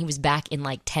was gone. He was back in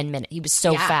like 10 minutes. He was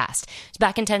so fast. He was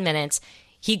back in 10 minutes.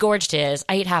 He gorged his.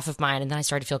 I ate half of mine, and then I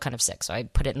started to feel kind of sick, so I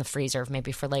put it in the freezer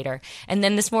maybe for later. And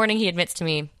then this morning he admits to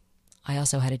me, I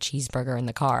also had a cheeseburger in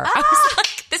the car. I was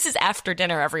like, this is after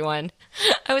dinner, everyone.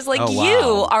 I was like, Oh, wow. you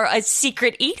are a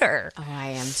secret eater. Oh, I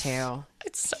am too.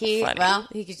 It's so funny. Well,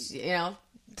 he could,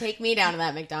 take me down to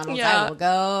that McDonald's. Yeah. I will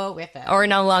go with it. Or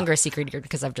no longer a secret eater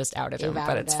because I've just outed him, You've but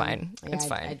outed it's them. fine. Yeah, It's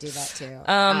fine. I do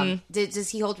that too. Does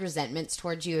he hold resentments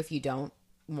towards you if you don't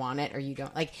want it or you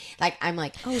don't like I'm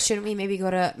like, oh, shouldn't we maybe go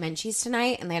to Menchie's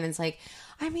tonight? And Landon's like,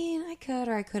 I mean, I could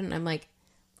or I couldn't. I'm like,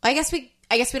 I guess we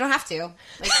don't have to.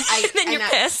 Like, Then you're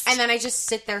pissed. And then I just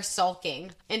sit there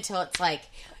sulking until it's like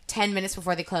 10 minutes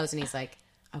before they close, and he's like,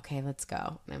 okay, let's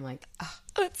go. And I'm like, oh,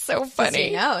 It's so 'cause funny.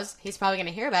 he knows he's probably going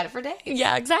to hear about it for days.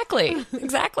 Yeah, exactly.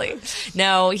 Exactly.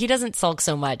 No, he doesn't sulk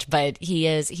so much, but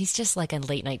he's just like a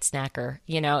late night snacker.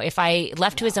 If I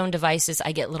left to his own devices,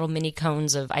 I get little mini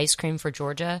cones of ice cream for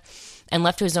Georgia, and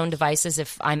left to his own devices,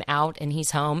 if I'm out and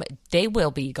he's home, they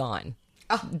will be gone.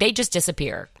 Oh. They just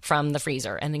disappear from the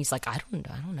freezer. And he's like, I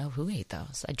don't know who ate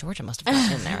those. Georgia must have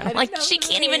gotten in there. And I'm like, she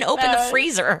can't even open the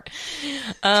freezer.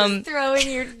 Just throwing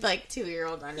your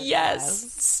 2-year-old under the Yes, bus.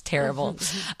 it's terrible.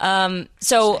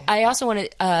 So I also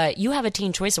want to, you have a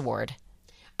Teen Choice Award.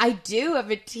 I do have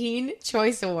a Teen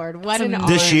Choice Award. What an honor.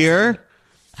 This year?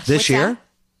 This year?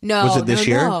 No, Was it this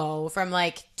year? No, from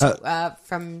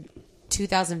from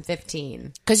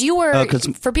 2015. Because you were, 'cause-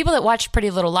 for people that watched Pretty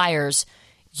Little Liars,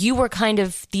 you were kind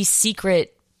of the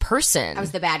secret person. I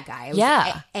was the bad guy. It was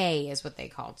Yeah. A is what they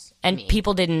called and me.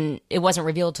 people it wasn't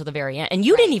revealed till the very end. And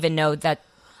you didn't even know that.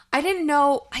 I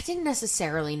didn't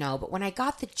necessarily know, but when I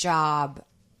got the job,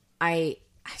 I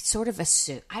sort of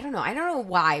assumed. I don't know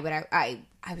why, but I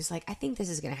was like, I think this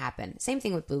is going to happen. Same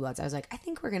thing with Blue Bloods. I was like, I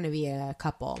think we're going to be a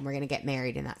couple and we're going to get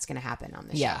married and that's going to happen on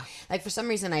this Yeah. show. Like, for some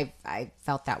reason, I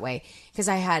felt that way because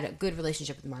I had a good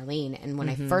relationship with Marlene. And when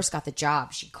I first got the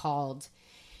job, she called.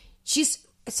 She's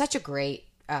such a great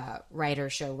writer,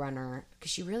 showrunner,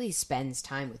 because she really spends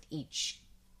time with each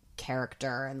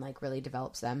character and really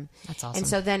develops them. That's awesome. And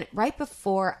so then right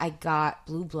before I got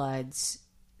Blue Bloods,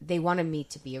 they wanted me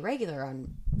to be a regular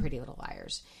on Pretty Little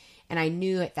Liars. And I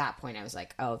knew at that point, I was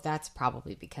like, oh, that's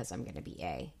probably because I'm going to be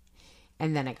A.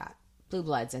 And then I got Blue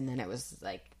Bloods, and then it was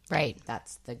like, Right.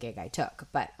 that's the gig I took.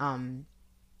 But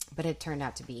it turned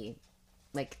out to be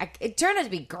it turned out to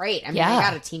be great. I mean, Yeah. I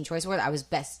got a Teen Choice Award. I was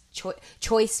best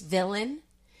choice villain.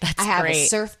 That's I have a great.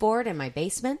 surfboard in my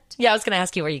basement. Yeah, I was going to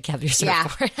ask you where you kept your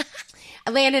surfboard.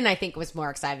 Landon, I think, was more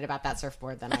excited about that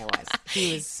surfboard than I was.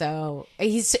 He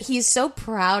was he's so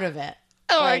proud of it.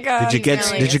 Oh my God. Did you get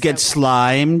really Did is you get so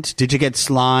slimed? Did you get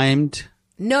slimed?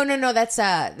 No.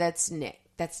 That's Nick.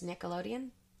 That's Nickelodeon.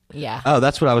 Yeah. Oh,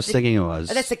 that's what I was thinking it was.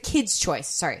 Oh, that's the Kids Choice.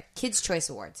 Sorry, Kids Choice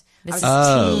Awards. This I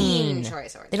was is Teen teen.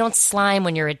 Choice Awards. They don't slime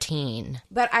when you're a teen.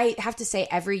 But I have to say,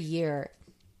 every year,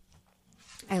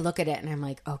 I look at it and I'm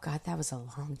like, oh God, that was a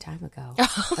long time ago.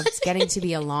 It's getting to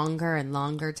be a longer and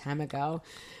longer time ago.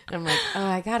 And I'm like, oh,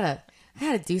 I gotta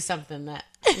do something that,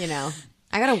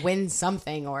 I gotta win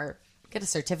something or get a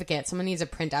certificate. Someone needs to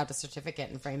print out a certificate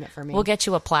and frame it for me. We'll get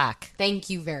you a plaque. Thank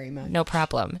you very much. No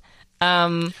problem.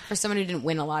 For someone who didn't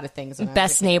win a lot of things. when I was a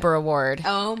Best kid. Neighbor Award.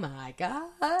 Oh my God.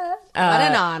 What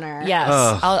an honor. Yes.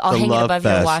 I'll The hang it Love above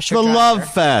your Fest. washer The dryer.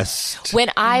 Love Fest. When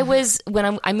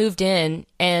I moved in,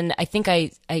 and I think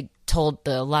I told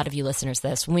a lot of you listeners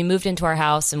this, when we moved into our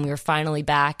house and we were finally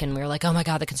back and we were like, oh my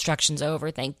God, the construction's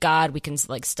over. Thank God we can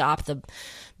stop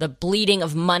the bleeding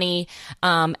of money.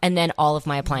 And then all of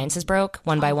my appliances broke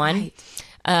one by one. right.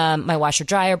 My washer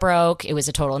dryer broke. It was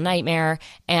a total nightmare.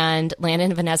 And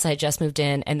Landon and Vanessa had just moved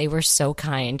in and they were so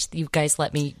kind. You guys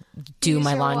let me do Use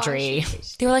my your laundry. washing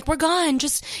machine. They were like, we're gone.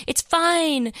 It's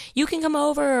fine. You can come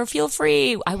over. Feel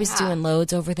free. I was doing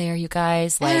loads over there, you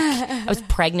guys. I was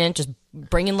pregnant, just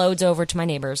bringing loads over to my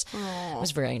neighbors. It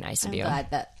was very nice of I'm you.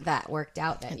 glad that worked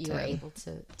out, that you were able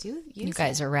to do. You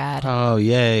guys are rad. Oh,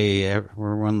 yay.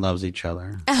 Everyone loves each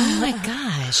other. Oh my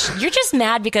gosh. You're just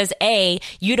mad because A,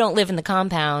 you don't live in the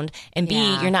compound, and B,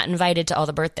 Yeah. you're not invited to all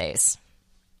the birthdays.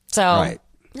 So Right.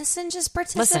 Listen, just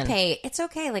participate. It's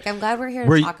okay. I'm glad we're here to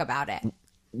Were you- talk about it.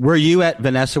 Were you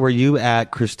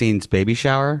at Christine's baby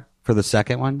shower for the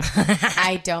second one?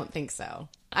 I don't think so.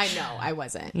 I know I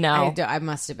wasn't. No. I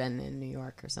must have been in New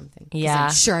York or something. 'Cause Yeah.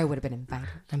 I'm sure I would have been invited.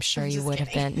 I'm sure you just would have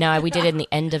kidding. been. No, we did it in the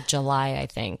end of July, I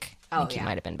think. I think you yeah.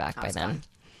 might have been back by was then. gone.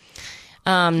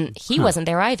 He wasn't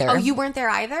there either. Oh, you weren't there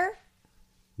either?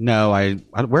 No,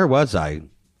 where was I?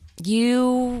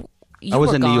 You I was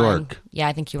were in New gone. York. Yeah,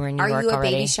 I think you were in New Are York you a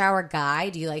already. baby shower guy?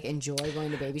 Do you like enjoy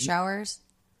going to baby showers?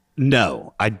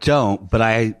 No, I don't, but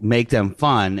I make them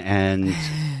fun. And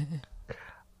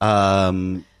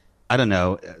I don't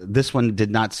know. This one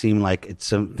did not seem like it's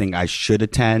something I should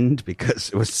attend because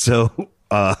it was so,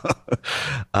 what's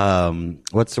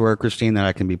the word, Christine, that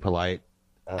I can be polite?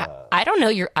 I don't know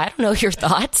your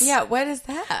thoughts. Yeah, what is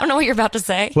that? I don't know what you're about to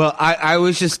say. Well, I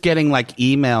was just getting like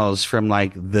emails from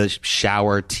like the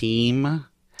shower team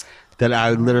that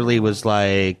I literally was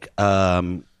like,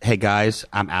 hey guys,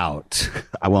 I'm out.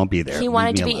 I won't be there. He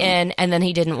wanted to be in, and then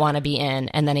he didn't want to be in,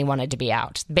 and then he wanted to be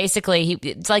out. Basically,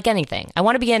 it's like anything. I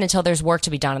want to be in until there's work to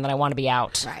be done, and then I want to be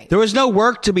out. Right. There was no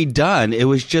work to be done. It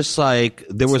was just like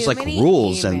there was Too like many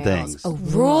rules and emails. things. Oh,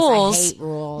 Rules. I hate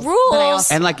rules. Rules. But I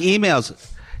also- And like emails.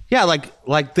 Yeah,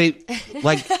 like they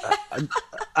like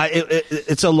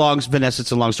it's a long Vanessa.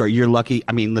 It's a long story. You're lucky.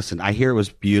 I mean, listen. I hear it was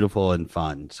beautiful and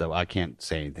fun, so I can't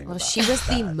say anything. Well, about she was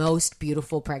the most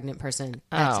beautiful pregnant person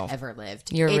that's Oh. ever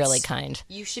lived. You're really kind.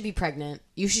 You should be pregnant.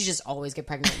 You should just always get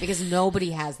pregnant because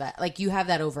nobody has that. Like, you have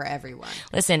that over everyone.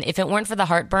 Listen, if it weren't for the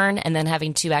heartburn and then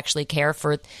having to actually care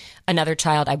for another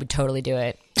child, I would totally do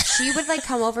it. She would like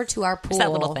come over to our pool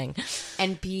That little thing.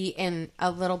 and be in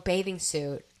a little bathing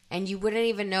suit, and you wouldn't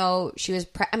even know she was.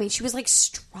 I mean, she was like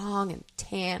strong and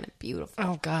tan and beautiful.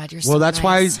 Oh God, you're Well, so that's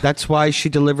nice. why she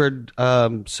delivered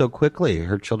so quickly.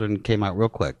 Her children came out real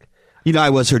quick. You know, I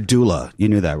was her doula. You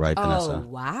knew that, right, Oh Vanessa?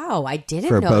 wow, I didn't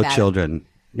For know both that. children.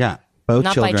 Yeah, both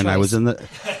Not by children. I choice. was in the,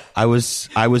 I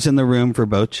was in the room for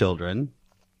both children.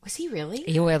 Was he really?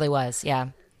 He really was. Yeah,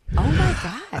 Oh my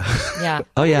god, yeah.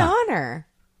 Oh an yeah. honor.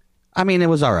 I mean, it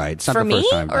was all right. It's not For the me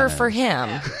first time I've or done for it.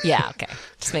 him? Yeah. Okay.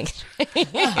 Just make.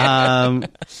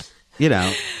 You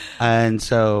know, and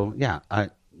so yeah,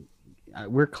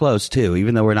 we're close too,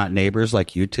 even though we're not neighbors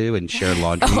like you two and share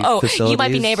laundry Oh, facilities. you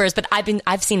might be neighbors, but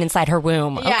I've seen inside her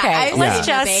womb. Yeah, Okay, I've let's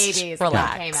seen the just babies that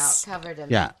relax. came out covered in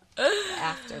Yeah,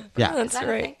 after. yeah, Is that a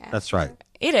right. thing? that's right.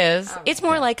 It is. It's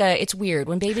more like it's weird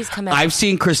when babies come out. I've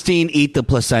seen Christine eat the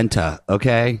placenta.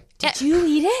 Okay, Did you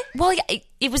eat it? Well, yeah,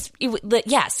 it was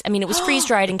yes. I mean, it was freeze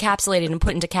dried, encapsulated, and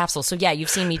put into capsules. So yeah, you've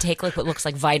seen me take like what looks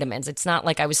like vitamins. It's not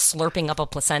like I was slurping up a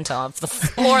placenta off the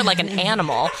floor like an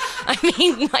animal. I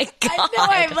mean, my God. I know.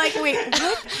 I'm like, wait,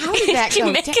 what? How did that You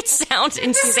go? make it sound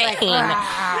insane. It's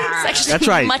actually that's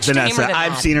right, much tamer Vanessa. than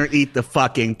I've that. seen her eat the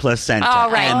fucking placenta.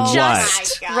 All right, and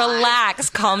just my God. relax,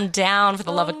 calm down for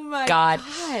the love of Oh my God. God.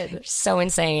 So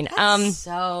insane.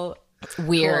 So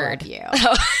Weird. cool of you.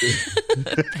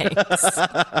 Thanks.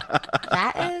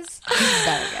 That is so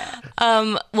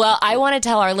good. Well, I want to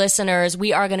tell our listeners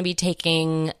we are going to be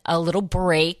taking a little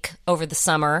break over the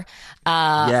summer.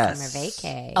 yes,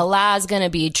 Vacay. Allah's going to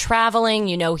be traveling.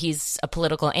 You know, he's a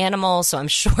political animal, so I'm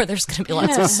sure there's going to be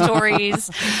lots of stories.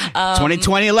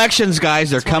 2020 elections, guys,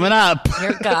 they're coming up.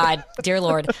 Dear God, dear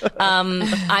Lord. I'm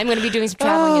going to be doing some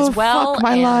traveling as well. fuck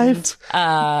my life.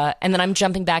 And then I'm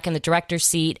jumping back in the director's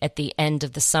seat at the end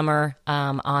of the summer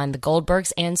on the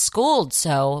Goldbergs and Schooled.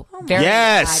 So very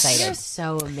Yes. excited. You're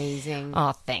so amazing.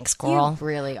 Oh, thanks, girl. You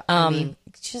really. I mean,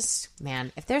 just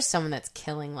man, if there's someone that's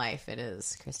killing life, it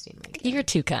is Christine Lincoln. You're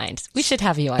too kind. We should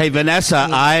have you on. Hey, Vanessa,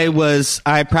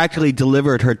 I practically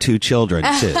delivered her 2 children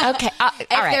too. Okay. All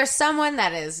If right. there's someone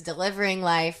that is delivering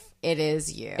life, it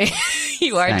is you.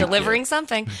 You are Thank delivering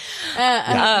something.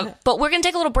 But we're going to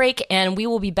take a little break and we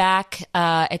will be back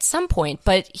at some point.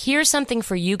 But here's something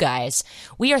for you guys.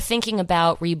 We are thinking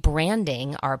about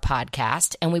rebranding our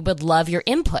podcast and we would love your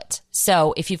input.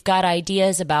 So if you've got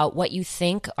ideas about what you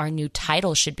think our new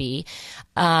title should be,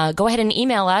 go ahead and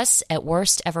email us at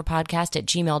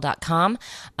worsteverpodcast@gmail.com.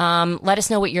 Let us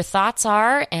know what your thoughts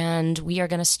are and we are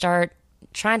going to start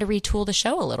trying to retool the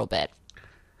show a little bit.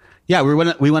 Yeah, we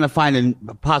want to find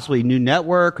a possibly new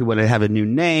network. We want to have a new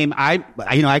name. I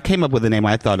came up with a name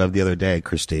I thought of the other day,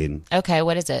 Christine. Okay,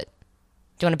 what is it?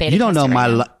 Do you want to beta You don't test know it my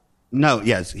right now? No,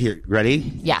 yes, here, ready?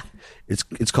 Yeah.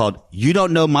 It's called You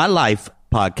Don't Know My Life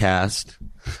podcast.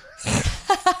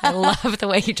 I love the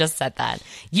way you just said that.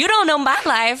 You don't know my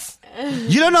life.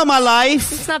 You don't know my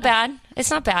life. It's not bad. It's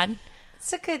not bad.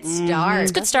 It's a good start.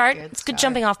 It's a good start. It's a good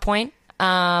jumping off point.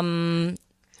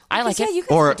 I like Yeah, it. you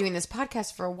guys Or- were doing this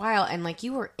podcast for a while, and like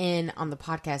you were in on the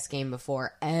podcast game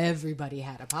before everybody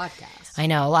had a podcast. I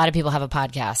know a lot of people have a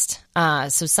podcast.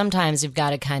 So sometimes you've got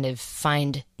to kind of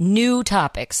find new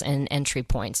topics and entry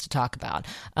points to talk about.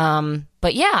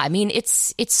 But yeah, I mean,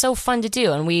 it's so fun to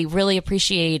do. And we really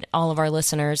appreciate all of our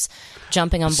listeners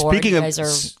jumping on board. Speaking You of guys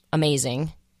are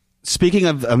amazing. speaking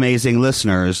of amazing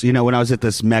listeners, you know, when I was at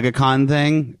this MegaCon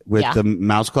thing with Yeah. the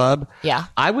Mouse Club, Yeah.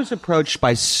 I was approached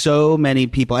by so many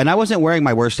people, and I wasn't wearing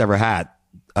my worst ever hat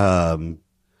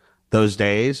those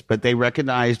days, but they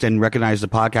recognized the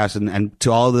podcast, and to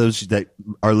all those that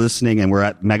are listening and we're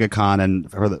at MegaCon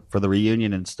and for the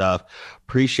reunion and stuff,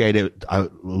 appreciate it. I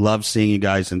love seeing you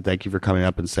guys, and thank you for coming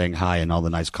up and saying hi and all the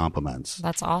nice compliments.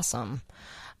 That's awesome.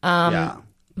 Yeah.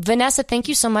 Vanessa, thank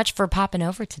you so much for popping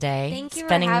over today. Thank you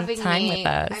spending for having time me. with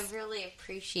us. I really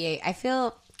appreciate. I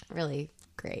feel really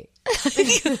great.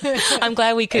 I'm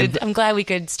glad we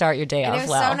could start your day And off it was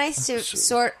well. so nice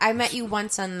to I met you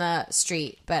once on the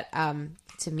street, but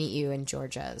to meet you in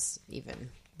Georgia is even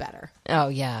better. Oh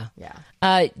yeah.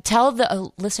 Yeah. Tell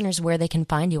the listeners where they can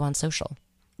find you on social.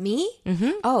 Me?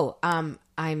 Mm-hmm. Oh, I'm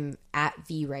at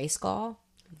VRayskull,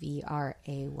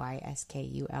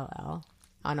 VRAYSKULL,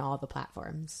 on all the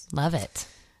platforms. Love it.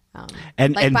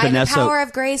 And Like by Vanessa, the power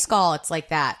of Grayskull, it's like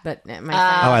that. But my friend,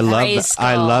 I love that.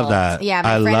 I love that. yeah,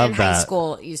 my I friend love in high that.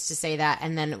 school used to say that,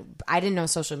 and then I didn't know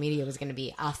social media was going to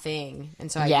be a thing, and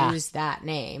so I Yeah. used that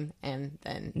name, and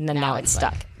then And then now it's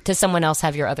like- stuck. Does someone else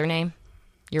have your other name?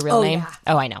 Your real Oh, name? yeah.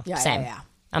 Oh, I know. Yeah, Same. yeah.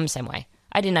 I'm the same way.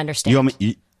 I didn't understand. You want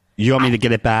me? You want me to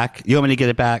get it back? You want me to get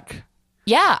it back?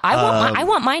 Yeah, I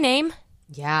want my name.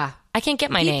 Yeah. I can't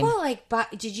get my People name. like,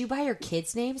 did you buy your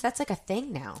kids' names? That's like a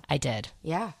thing now. I did.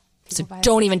 Yeah. So People buy-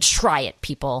 don't even try it,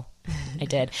 people. I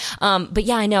did. But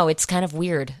yeah, I know. It's kind of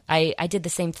weird. I did the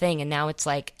same thing, and now it's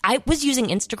like I was using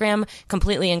Instagram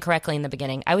completely incorrectly in the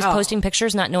beginning. I was posting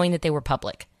pictures not knowing that they were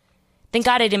public. Thank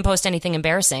God I didn't post anything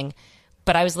embarrassing,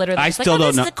 but I was literally I just still like, oh, don't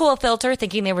this know- is a cool filter,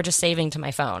 thinking they were just saving to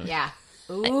my phone. Yeah.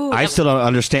 Ooh. I still don't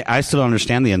understand. I still don't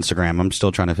understand the Instagram. I'm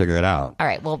still trying to figure it out. All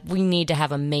right. Well, we need to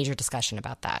have a major discussion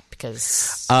about that because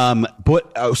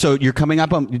So you're coming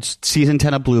up on season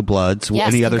 10 of Blue Bloods.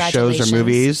 Yes, Any other shows or congratulations.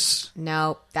 movies?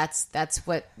 No, that's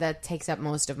what that takes up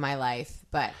most of my life.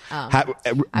 But I'm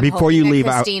Before you hoping that leave,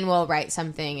 Christine will write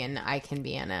something and I can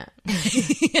be in it.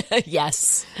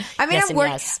 yes. I mean, Yes and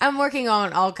yes. I'm working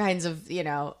on all kinds of,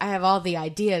 I have all the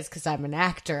ideas because I'm an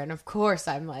actor, and of course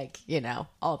I'm like,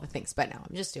 all the things. But no,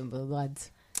 I'm just doing Blue Bloods.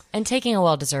 And taking a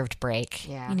well-deserved break.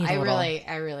 Yeah, You need a I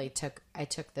little- really took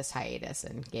this hiatus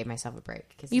and gave myself a break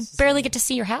because You barely get to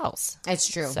see your house. It's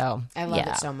true. So, I love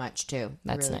yeah. it so much too.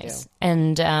 That's I really nice. do.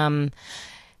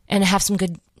 And have some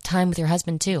good time with your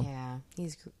husband too. Yeah,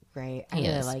 he's great. I He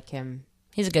really is. like him.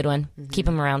 He's a good one. Keep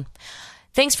him around.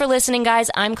 Thanks for listening, guys.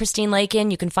 I'm Christine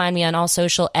Lakin. You can find me on all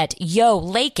social at Yo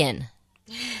Lakin.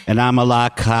 And I'm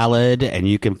Alak Khalid, and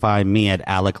you can find me at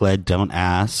Alec Don't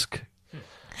Ask.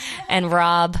 And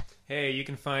Rob. Hey, you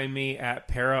can find me at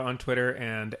Para on Twitter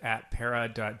and at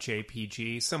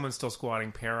para.jpg. Someone's still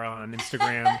squatting Para on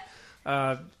Instagram.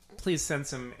 Please send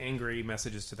some angry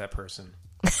messages to that person.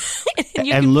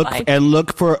 You And can look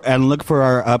find- look for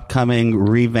our upcoming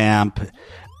revamp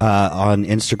on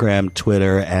Instagram,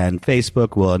 Twitter, and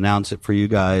Facebook. We'll announce it for you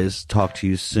guys. Talk to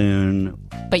you soon.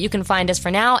 But you can find us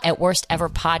for now at Worst Ever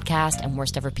Podcast and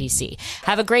Worst Ever PC.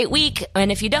 Have a great week.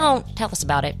 And if you don't, tell us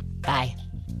about it. Bye.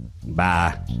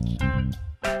 Bye.